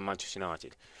football and Manchester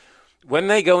United. When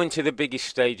they go into the biggest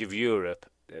stage of Europe,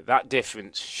 that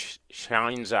difference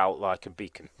shines out like a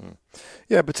beacon.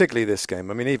 Yeah, particularly this game.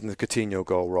 I mean, even the Coutinho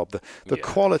goal, Rob, the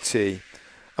quality.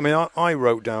 I mean, I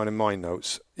wrote down in my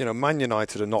notes, Man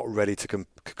United are not ready to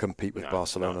compete with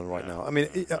Barcelona right now. I mean,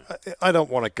 I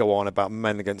don't want to go on about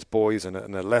men against boys and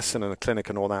a lesson and a clinic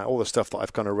and all that, all the stuff that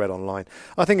I've kind of read online.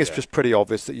 I think it's just pretty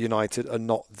obvious that United are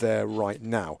not there right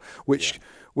now, which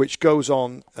goes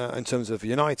on in terms of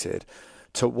United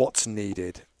to what's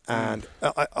needed. And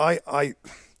I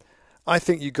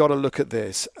think you've got to look at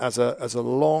this as a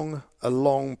long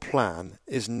plan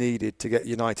is needed to get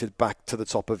United back to the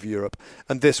top of Europe,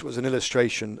 and this was an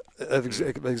illustration of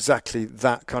exactly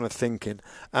that kind of thinking.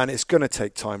 And it's going to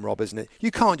take time, Rob, isn't it? You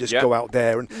can't just go out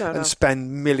there and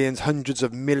spend millions, hundreds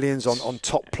of millions on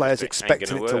top players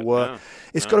expecting it to work.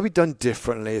 It's got to be done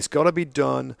differently. It's got to be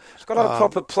done. It's got to have a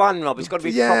proper plan, Rob. It's got to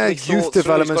be properly thought youth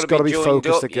development's got to be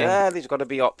focused again. Yeah, there's got to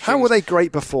be options. How were they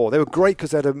great before? They were great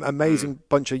because they had an amazing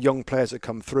bunch of young players that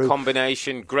come through.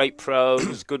 Combination, great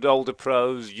pros, good older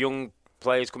pros, young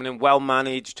players coming in, well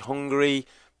managed, hungry,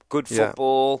 good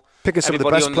football. Picking some of the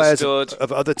best players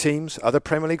of other teams, other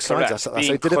Premier League sides. That's how they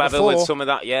did it before. Clever with some of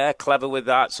that, clever with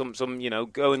that. Some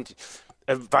going to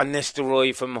Van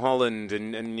Nistelrooy from Holland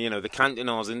and the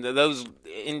Cantonas and those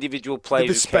individual players.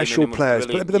 The special players,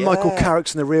 but the Michael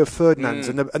Carricks and the Rio Ferdinands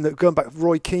and the going back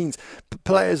Roy Keanes,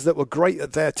 players that were great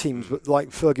at their teams, but like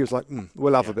Fergie was like,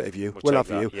 we'll have a bit of you, we'll have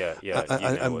you.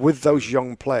 And with those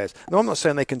young players. Now, I'm not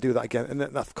saying they can do that again, and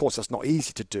of course that's not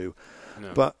easy to do.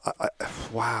 No. But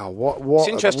wow, what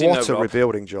a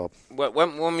rebuilding job.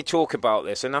 When we talk about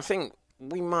this, and I think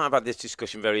we might have had this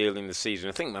discussion very early in the season.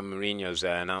 I think when Mourinho's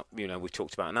there, and we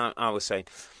talked about it, and I was saying,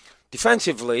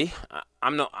 defensively,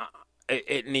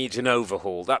 it needs an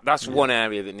overhaul. That's one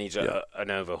area that needs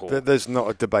an overhaul. There's not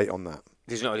a debate on that.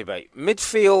 There's not a debate.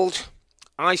 Midfield,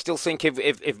 I still think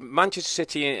if Manchester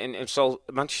City and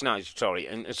Manchester United,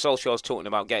 and Solskjaer's talking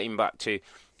about getting back to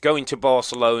going to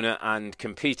Barcelona and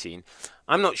competing,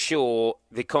 I'm not sure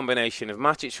the combination of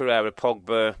Matic, Ferreira,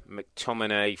 Pogba,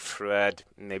 McTominay, Fred,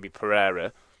 maybe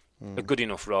Pereira are good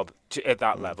enough, Rob, at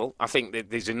that level. I think that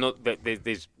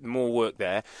there's more work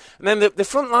there. And then the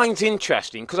front line's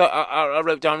interesting because I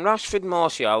wrote down Rashford,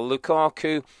 Martial,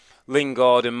 Lukaku,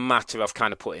 Lingard and Mata I've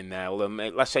kind of put in there.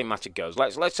 Let's say Mata goes.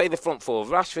 Let's say the front four of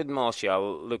Rashford,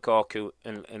 Martial, Lukaku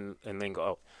and Lingard.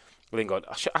 Oh, Lingard.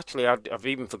 Actually, I've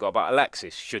even forgot about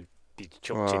Alexis. Should be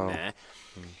chucked in there.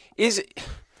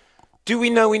 Do we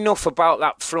know enough about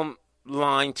that front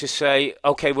line to say,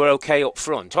 okay, we're okay up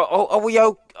front?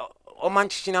 Are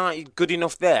Manchester United good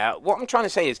enough there? What I'm trying to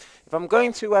say is, if I'm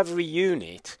going through every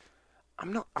unit,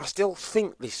 I still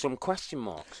think there's some question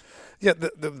marks. Yeah,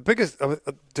 the biggest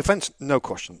defence, no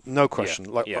question.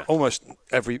 Almost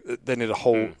they need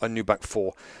a new back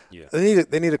four. Yeah.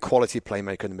 They need a quality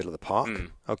playmaker in the middle of the park.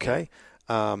 Okay.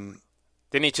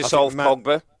 They need to solve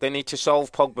Pogba. They need to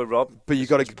solve Pogba, Rob. But you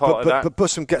got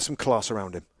to get some class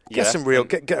around him. Get some real,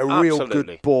 get a real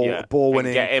good ball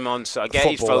winning. Get him on side. Get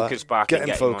his focus back. Get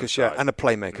him focused, and a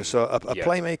playmaker. So a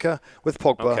playmaker with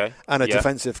Pogba and a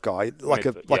defensive guy like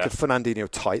a Fernandinho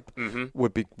type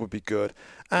would be good.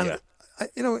 And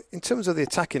in terms of the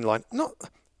attacking line, not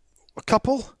a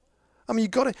couple. I mean,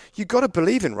 you got to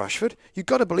believe in Rashford. You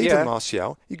got to believe in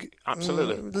Martial.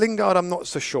 Absolutely. Lingard, I'm not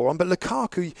so sure on, but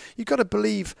Lukaku, you got to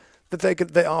believe that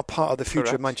they are part of the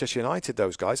future of Manchester United.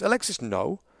 Those guys. Alexis,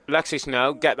 no.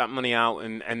 Get that money out,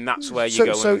 and that's where you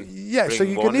go. So you're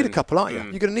going to need a couple, aren't you?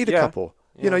 You're going to need a couple.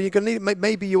 Yeah. You're going to need.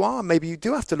 Maybe you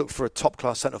do have to look for a top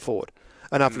class centre forward,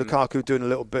 and have Lukaku doing a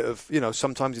little bit of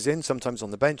sometimes he's in, sometimes on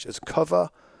the bench as cover.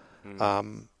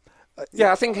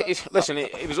 I think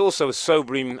it was also a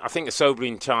sobering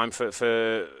time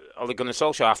for Ole Gunnar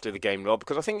Solskjaer after the game, Rob,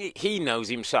 because I think he knows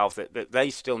himself that they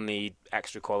still need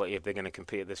extra quality if they're going to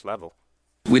compete at this level.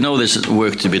 We know there's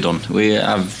work to be done.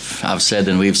 I've said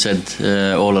and we've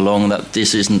said all along that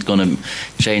this isn't going to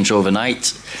change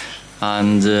overnight,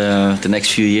 and the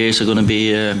next few years are going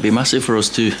to be massive for us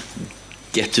to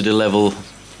get to the level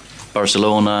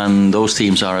Barcelona and those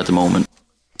teams are at the moment.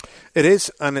 It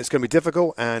is, and it's going to be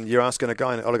difficult. And you're asking a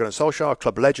guy, Ole Gunnar Solskjaer, a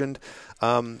club legend,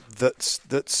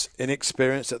 that's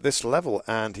inexperienced at this level,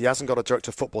 and he hasn't got a director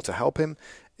of football to help him.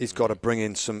 He's got to bring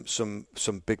in some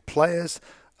big players.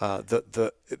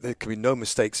 That there can be no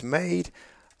mistakes made.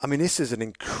 I mean, this is an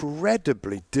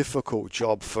incredibly difficult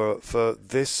job for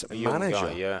this manager.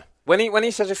 Guy, yeah. When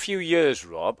he says a few years,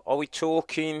 Rob, are we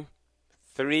talking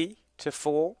 3 to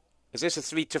 4? Is this a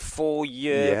 3 to 4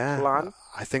 year plan?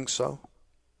 I think so.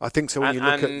 When you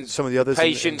look at some of the others,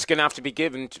 patience going to have to be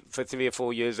given for 3 or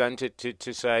 4 years then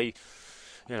to say,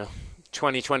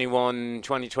 2021,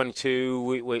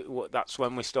 2022. That's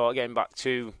when we start getting back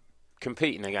to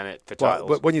competing again for titles.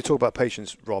 Well, when you talk about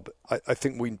patience, Rob, I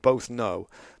think we both know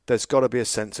there's got to be a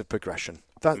sense of progression.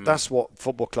 That's what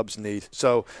football clubs need.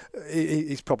 So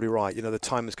he's probably right. The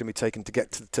time that's going to be taken to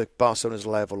get to Barcelona's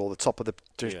level or the top of the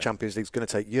Champions League is going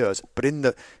to take years. But in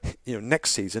the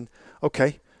next season,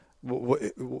 okay,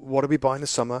 what are we buying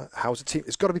this summer? How's the team?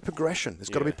 It's got to be progression. There's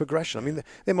got to be progression. I mean,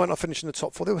 they might not finish in the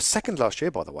top 4. They were second last year,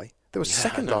 by the way.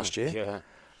 Last year.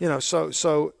 Yeah.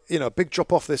 So big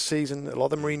drop off this season. A lot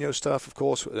of the Mourinho stuff, of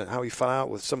course, how he fell out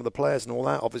with some of the players and all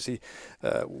that, obviously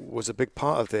was a big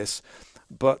part of this.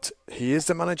 But he is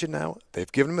the manager now.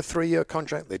 They've given him a 3-year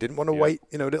contract. They didn't want to wait,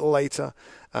 a little later.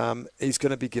 He's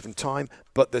going to be given time,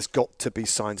 but there's got to be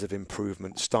signs of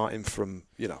improvement starting from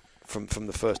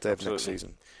the first day of next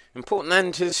season. Important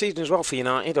end to the season as well for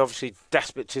United. Obviously,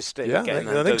 desperate to stay. Yeah,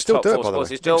 I think still do it, by the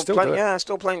way.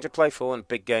 Still playing to play for, and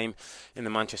big game in the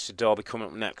Manchester derby coming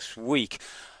up next week.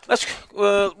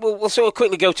 We'll sort of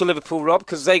quickly go to Liverpool, Rob,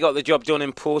 because they got the job done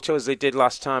in Porto as they did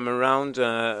last time around.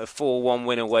 A 4-1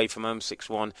 win away from home,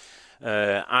 6-1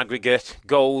 aggregate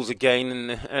goals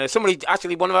again. And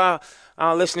one of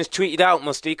our listeners tweeted out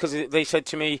Mustoe, because they said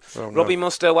to me, Robbie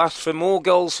Mustoe asked for more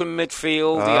goals from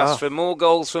midfield. He asked for more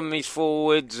goals from his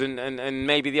forwards and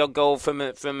maybe the odd goal from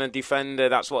a defender.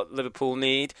 That's what Liverpool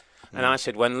need. And I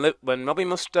said, when Robbie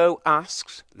Mustoe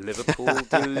asks, Liverpool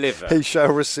deliver. He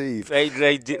shall receive. They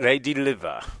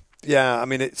deliver. Yeah, I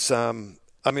mean it's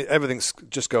everything's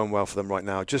just going well for them right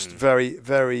now. Just very,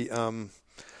 very,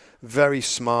 very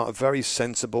smart, very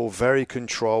sensible, very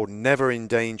controlled, never in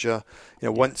danger.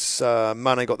 Once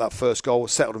Mane got that first goal,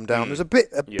 settled them down. There's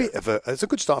it's a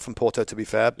good start from Porto, to be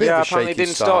fair. Apparently they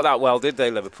didn't start that well, did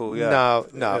they, Liverpool? Yeah.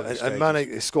 No. And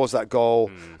Mane scores that goal,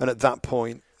 and at that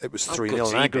point it was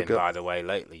 3-0 in aggregate. By the way,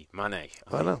 lately, Mane.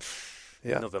 I know.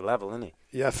 Yeah. Another level, isn't he?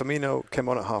 Yeah, Firmino came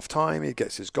on at half-time. He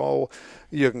gets his goal.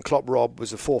 Jurgen Klopp, Rob,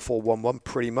 was a 4-4-1-1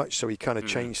 pretty much, so he kind of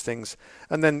changed things.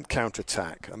 And then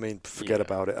counter-attack. I mean, forget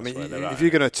about it. I mean, if you're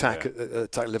going to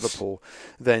attack Liverpool,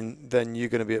 then you're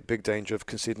going to be at big danger of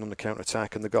conceding on the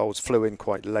counter-attack, and the goals flew in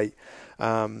quite late.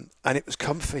 And it was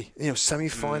comfy.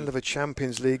 Semi-final of a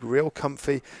Champions League, real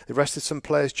comfy. They rested some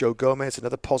players. Joe Gomez,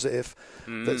 another positive,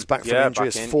 that's back from injury,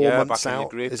 is 4 months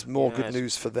out. Is more good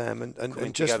news for them.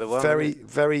 And just very,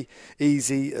 very easy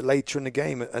later in the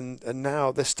game, and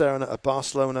now they're staring at a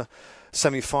Barcelona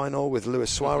semi-final with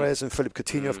Luis Suarez and Philippe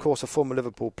Coutinho, of course, are former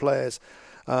Liverpool players.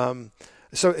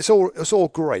 So it's all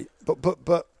great,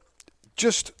 but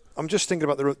I'm just thinking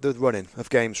about the running of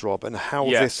games, Rob, and how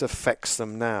this affects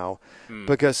them now,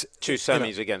 because two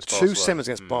semis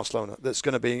against Barcelona. That's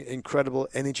going to be incredible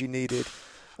energy needed,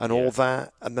 and all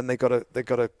that, and then they got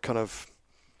to kind of.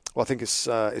 Well, I think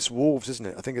it's Wolves, isn't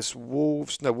it? I think it's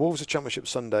Wolves. No, Wolves are Championship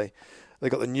Sunday. They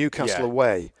got the Newcastle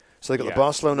away. So they got the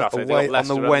Barcelona away on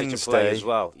the Wednesday as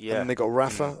well. Yeah. And then they got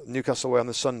Rafa, Newcastle away on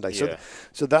the Sunday.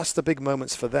 So that's the big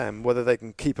moments for them, whether they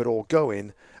can keep it all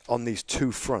going on these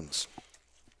two fronts.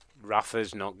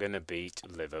 Rafa's not going to beat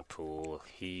Liverpool.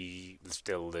 He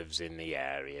still lives in the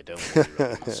area, don't worry,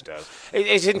 Mustoe.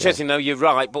 It's interesting, though, you're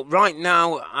right. But right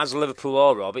now, as Liverpool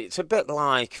are, Rob, it's a bit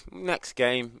like, next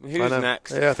game, who's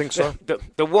next? Yeah, I think so.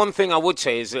 The one thing I would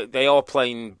say is that they are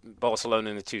playing Barcelona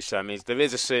in the two semis. There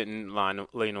is a certain Lionel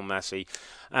Messi.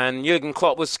 And Jurgen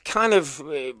Klopp was kind of...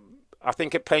 I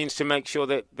think at pains to make sure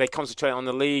that they concentrate on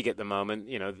the league at the moment.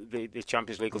 The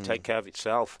Champions League will take care of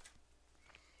itself.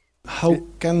 How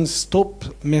can stop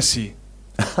Messi?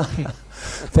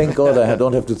 Thank God I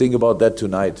don't have to think about that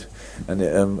tonight,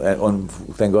 and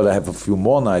thank God I have a few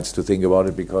more nights to think about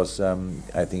it, because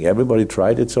I think everybody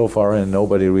tried it so far and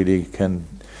nobody really can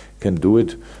do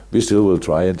it. We still will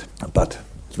try it, but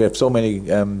we have so many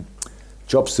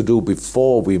jobs to do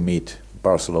before we meet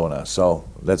Barcelona. So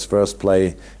let's first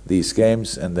play these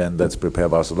games, and then let's prepare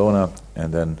Barcelona,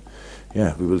 and then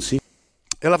we will see.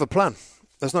 He'll have a plan.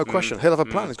 There's no question. He'll have a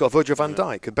plan. He's got Virgil van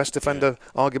Dijk, the best defender,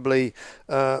 arguably,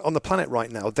 on the planet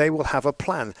right now. They will have a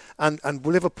plan. And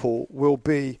Liverpool will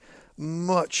be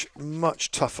much,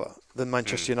 much tougher than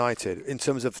Manchester United in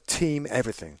terms of team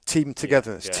everything, team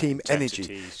togetherness, team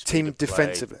energy, team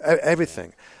defensive,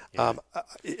 everything. I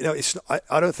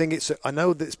don't think it's. I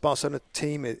know this Barcelona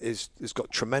team has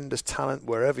got tremendous talent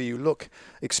wherever you look,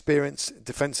 experience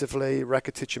defensively,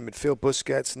 Rakitic in midfield,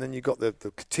 Busquets, and then you've got the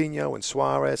Coutinho and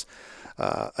Suarez.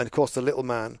 And of course the little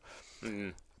man,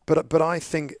 but I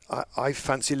think I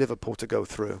fancy Liverpool to go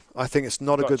through. I think it's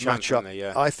not a good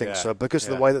matchup. I think so, because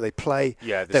of the way that they play.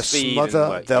 They'll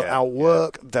smother, they'll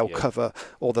outwork, they'll cover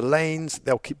all the lanes,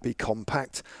 they'll be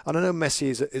compact. And I know Messi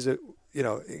is a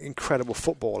incredible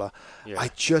footballer. I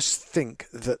just think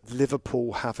that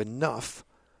Liverpool have enough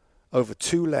over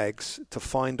two legs to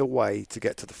find a way to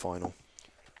get to the final.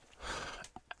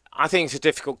 I think it's a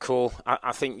difficult call.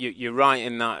 I think you're right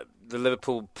in that. The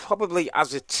Liverpool probably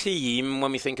as a team,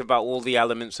 when we think about all the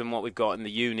elements and what we've got in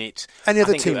the unit, any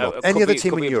other team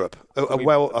in Europe, a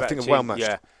well-matched.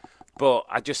 Yeah, but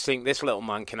I just think this little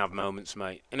man can have moments,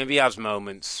 mate. And if he has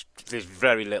moments, there's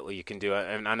very little you can do.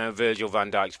 And I know Virgil van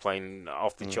Dijk's playing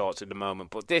off the charts at the moment,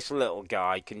 but this little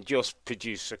guy can just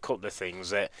produce a couple of things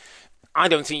that I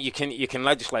don't think you can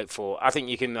legislate for. I think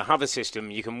you can have a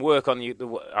system. You can work on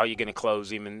how you're going to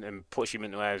close him and push him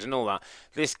into areas and all that.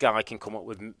 This guy can come up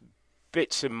with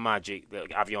bits of magic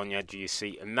that have you on the edge of your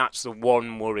seat, and that's the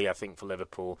one worry I think for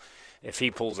Liverpool. If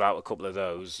he pulls out a couple of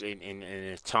those in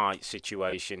a tight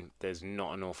situation, there's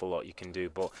not an awful lot you can do.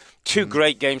 But two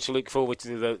great games to look forward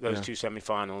to, those two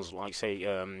semi-finals. Like say,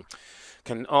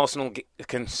 can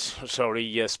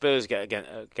Spurs get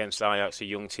against Ajax, a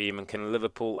young team, and can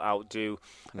Liverpool outdo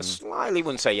a slightly,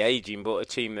 wouldn't say aging, but a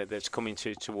team that's coming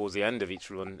towards the end of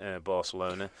its run,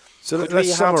 Barcelona? So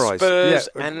let's summarise. Spurs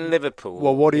and Liverpool.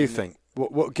 Well, what do you think?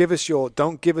 What give us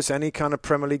don't give us any kind of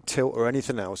Premier League tilt or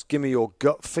anything else. Give me your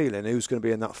gut feeling who's going to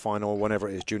be in that final whenever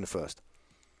it is, June the 1st.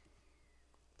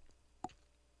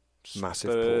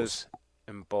 Massive Spurs pause.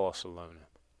 And Barcelona.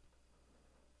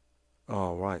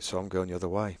 Oh, right. So I'm going the other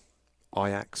way.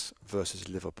 Ajax versus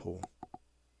Liverpool.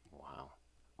 Wow.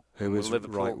 Who is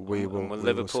right? Will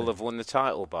Liverpool have won the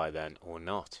title by then or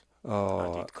not?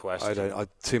 Oh, I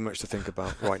too much to think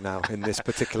about right now in this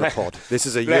particular pod. This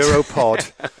is a Euro pod.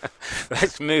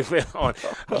 Let's move it on.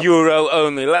 Euro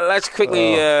only. Let's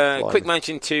quickly quick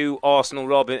mention to Arsenal,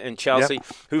 Robbie and Chelsea,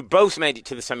 who both made it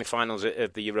to the semi-finals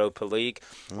of the Europa League.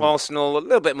 Arsenal, a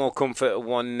little bit more comfort, a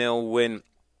 1-0 win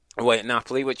away at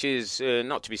Napoli, which is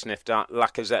not to be sniffed at.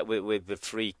 Lacazette with the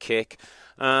free kick.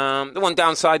 The one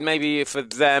downside maybe for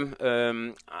them,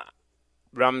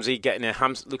 Ramsey getting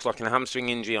looks like a hamstring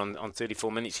injury on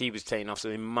 34 minutes. He was taken off, so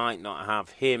they might not have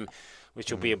him,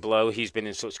 which will be a blow. He's been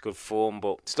in such good form,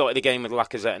 but started the game with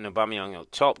Lacazette and Aubameyang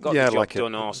up top. Got the job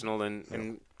done, Arsenal,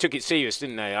 and took it serious,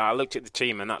 didn't they? I looked at the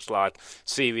team, and that's like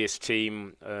serious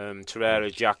team.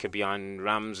 Torreira, Xhaka behind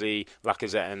Ramsey,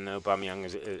 Lacazette and Aubameyang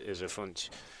as a front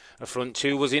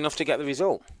two was enough to get the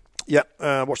result. Yeah,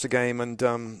 watched the game, and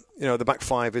the back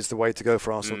five is the way to go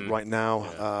for Arsenal right now.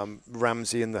 Yeah.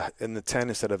 Ramsey in the 10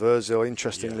 instead of Earle.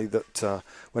 Interestingly, that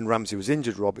when Ramsey was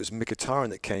injured, Rob, it was Mkhitaryan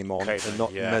that came on and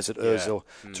not Mesut Ozil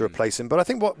to replace him. But I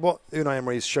think what Unai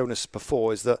Emery has shown us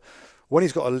before is that when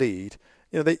he's got a lead,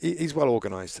 he's well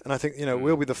organised, and I think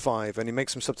we'll be the 5, and he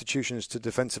makes some substitutions to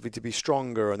defensively to be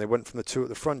stronger, and they went from the 2 at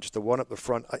the front just the 1 up the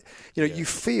front. You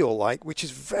feel like, which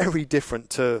is very different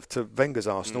to Wenger's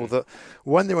Arsenal, that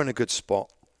when they're in a good spot,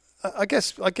 I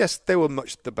guess they were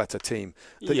much the better team.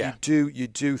 That you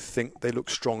do think they look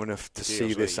strong enough to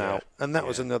see this out, and that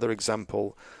was another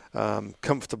example.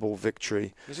 Comfortable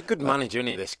victory. He's a good manager, isn't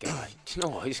he? This guy. Do you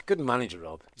know what? He's a good manager,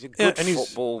 Rob. He's a good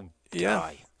football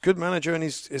guy. Good manager, and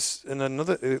he's in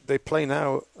another. They play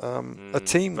now a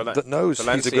team that knows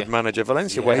Valencia. He's a good manager.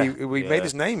 Valencia, where he made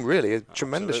his name really.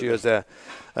 Tremendous years there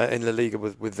in La Liga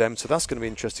with them. So that's going to be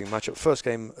an interesting matchup. First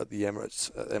game at the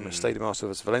Emirates Stadium, Arsenal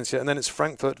versus Valencia, and then it's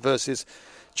Frankfurt versus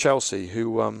Chelsea,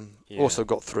 who also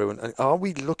got through. And are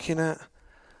we looking at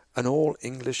an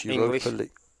all-English Europa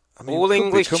League? I mean,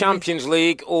 all-English Champions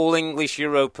League, all-English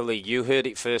Europa League. You heard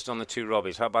it first on the two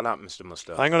Robbies. How about that, Mr.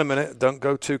 Mustoe? Hang on a minute. Don't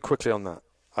go too quickly on that.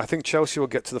 I think Chelsea will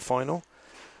get to the final.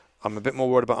 I'm a bit more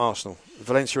worried about Arsenal.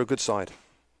 Valencia are a good side.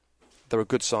 They're a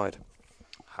good side.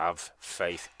 Have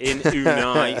faith in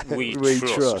Unai. we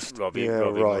trust. Robbie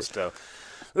Mustoe.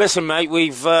 Listen, mate,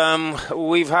 we've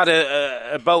had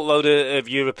a boatload of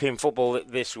European football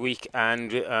this week,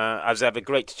 and as ever,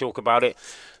 great to talk about it.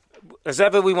 As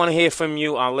ever, we want to hear from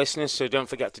you, our listeners, so don't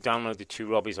forget to download the Two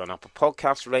Robbies on Apple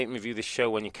Podcasts, rate and review the show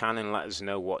when you can, and let us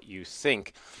know what you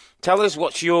think. Tell us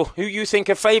who you think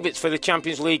are favourites for the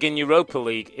Champions League and Europa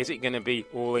League. Is it going to be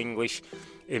all English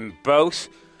in both?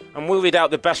 And we'll read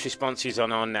out the best responses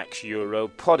on our next Euro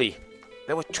Poddy.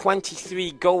 There were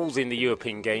 23 goals in the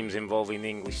European games involving the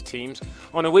English teams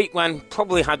on a week when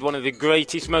probably had one of the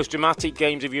greatest, most dramatic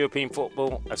games of European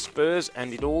football, as Spurs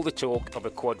ended all the talk of a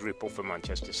quadruple for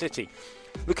Manchester City.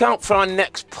 Look out for our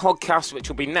next podcast, which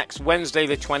will be next Wednesday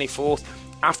the 24th,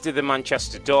 after the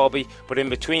Manchester derby, but in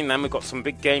between them we've got some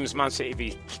big games: Man City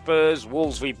v Spurs,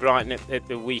 Wolves v Brighton at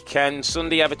the weekend,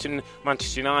 Sunday Everton,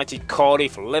 Manchester United,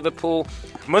 Cardiff, Liverpool,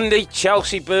 Monday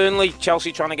Chelsea, Burnley,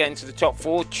 Chelsea trying to get into the top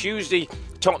 4, Tuesday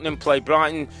Tottenham play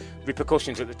Brighton,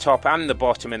 repercussions at the top and the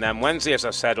bottom, and then Wednesday, as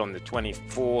I said, on the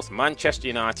 24th, Manchester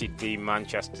United v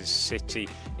Manchester City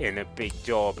in a big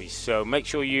derby. So make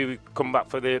sure you come back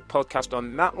for the podcast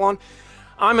on that one.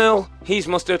 I'm Earle, he's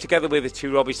Mustoe, together with the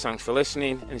two Robbies. Thanks for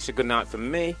listening, and it's a good night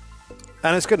from me.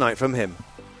 And it's good night from him.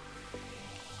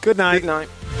 Good night. Good night.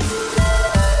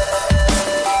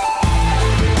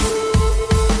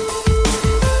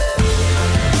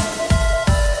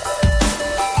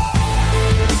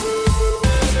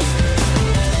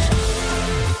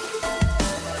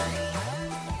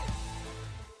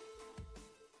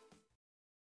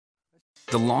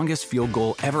 The longest field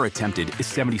goal ever attempted is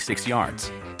 76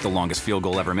 yards. The longest field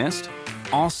goal ever missed?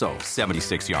 Also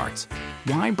 76 yards.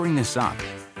 Why bring this up?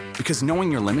 Because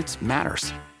knowing your limits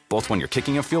matters, both when you're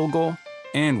kicking a field goal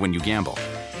and when you gamble.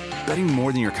 Betting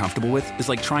more than you're comfortable with is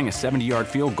like trying a 70-yard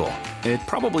field goal. It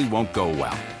probably won't go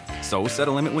well. So set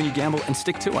a limit when you gamble and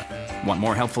stick to it. Want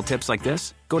more helpful tips like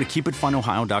this? Go to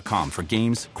keepitfunohio.com for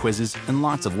games, quizzes, and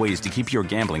lots of ways to keep your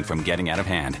gambling from getting out of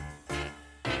hand.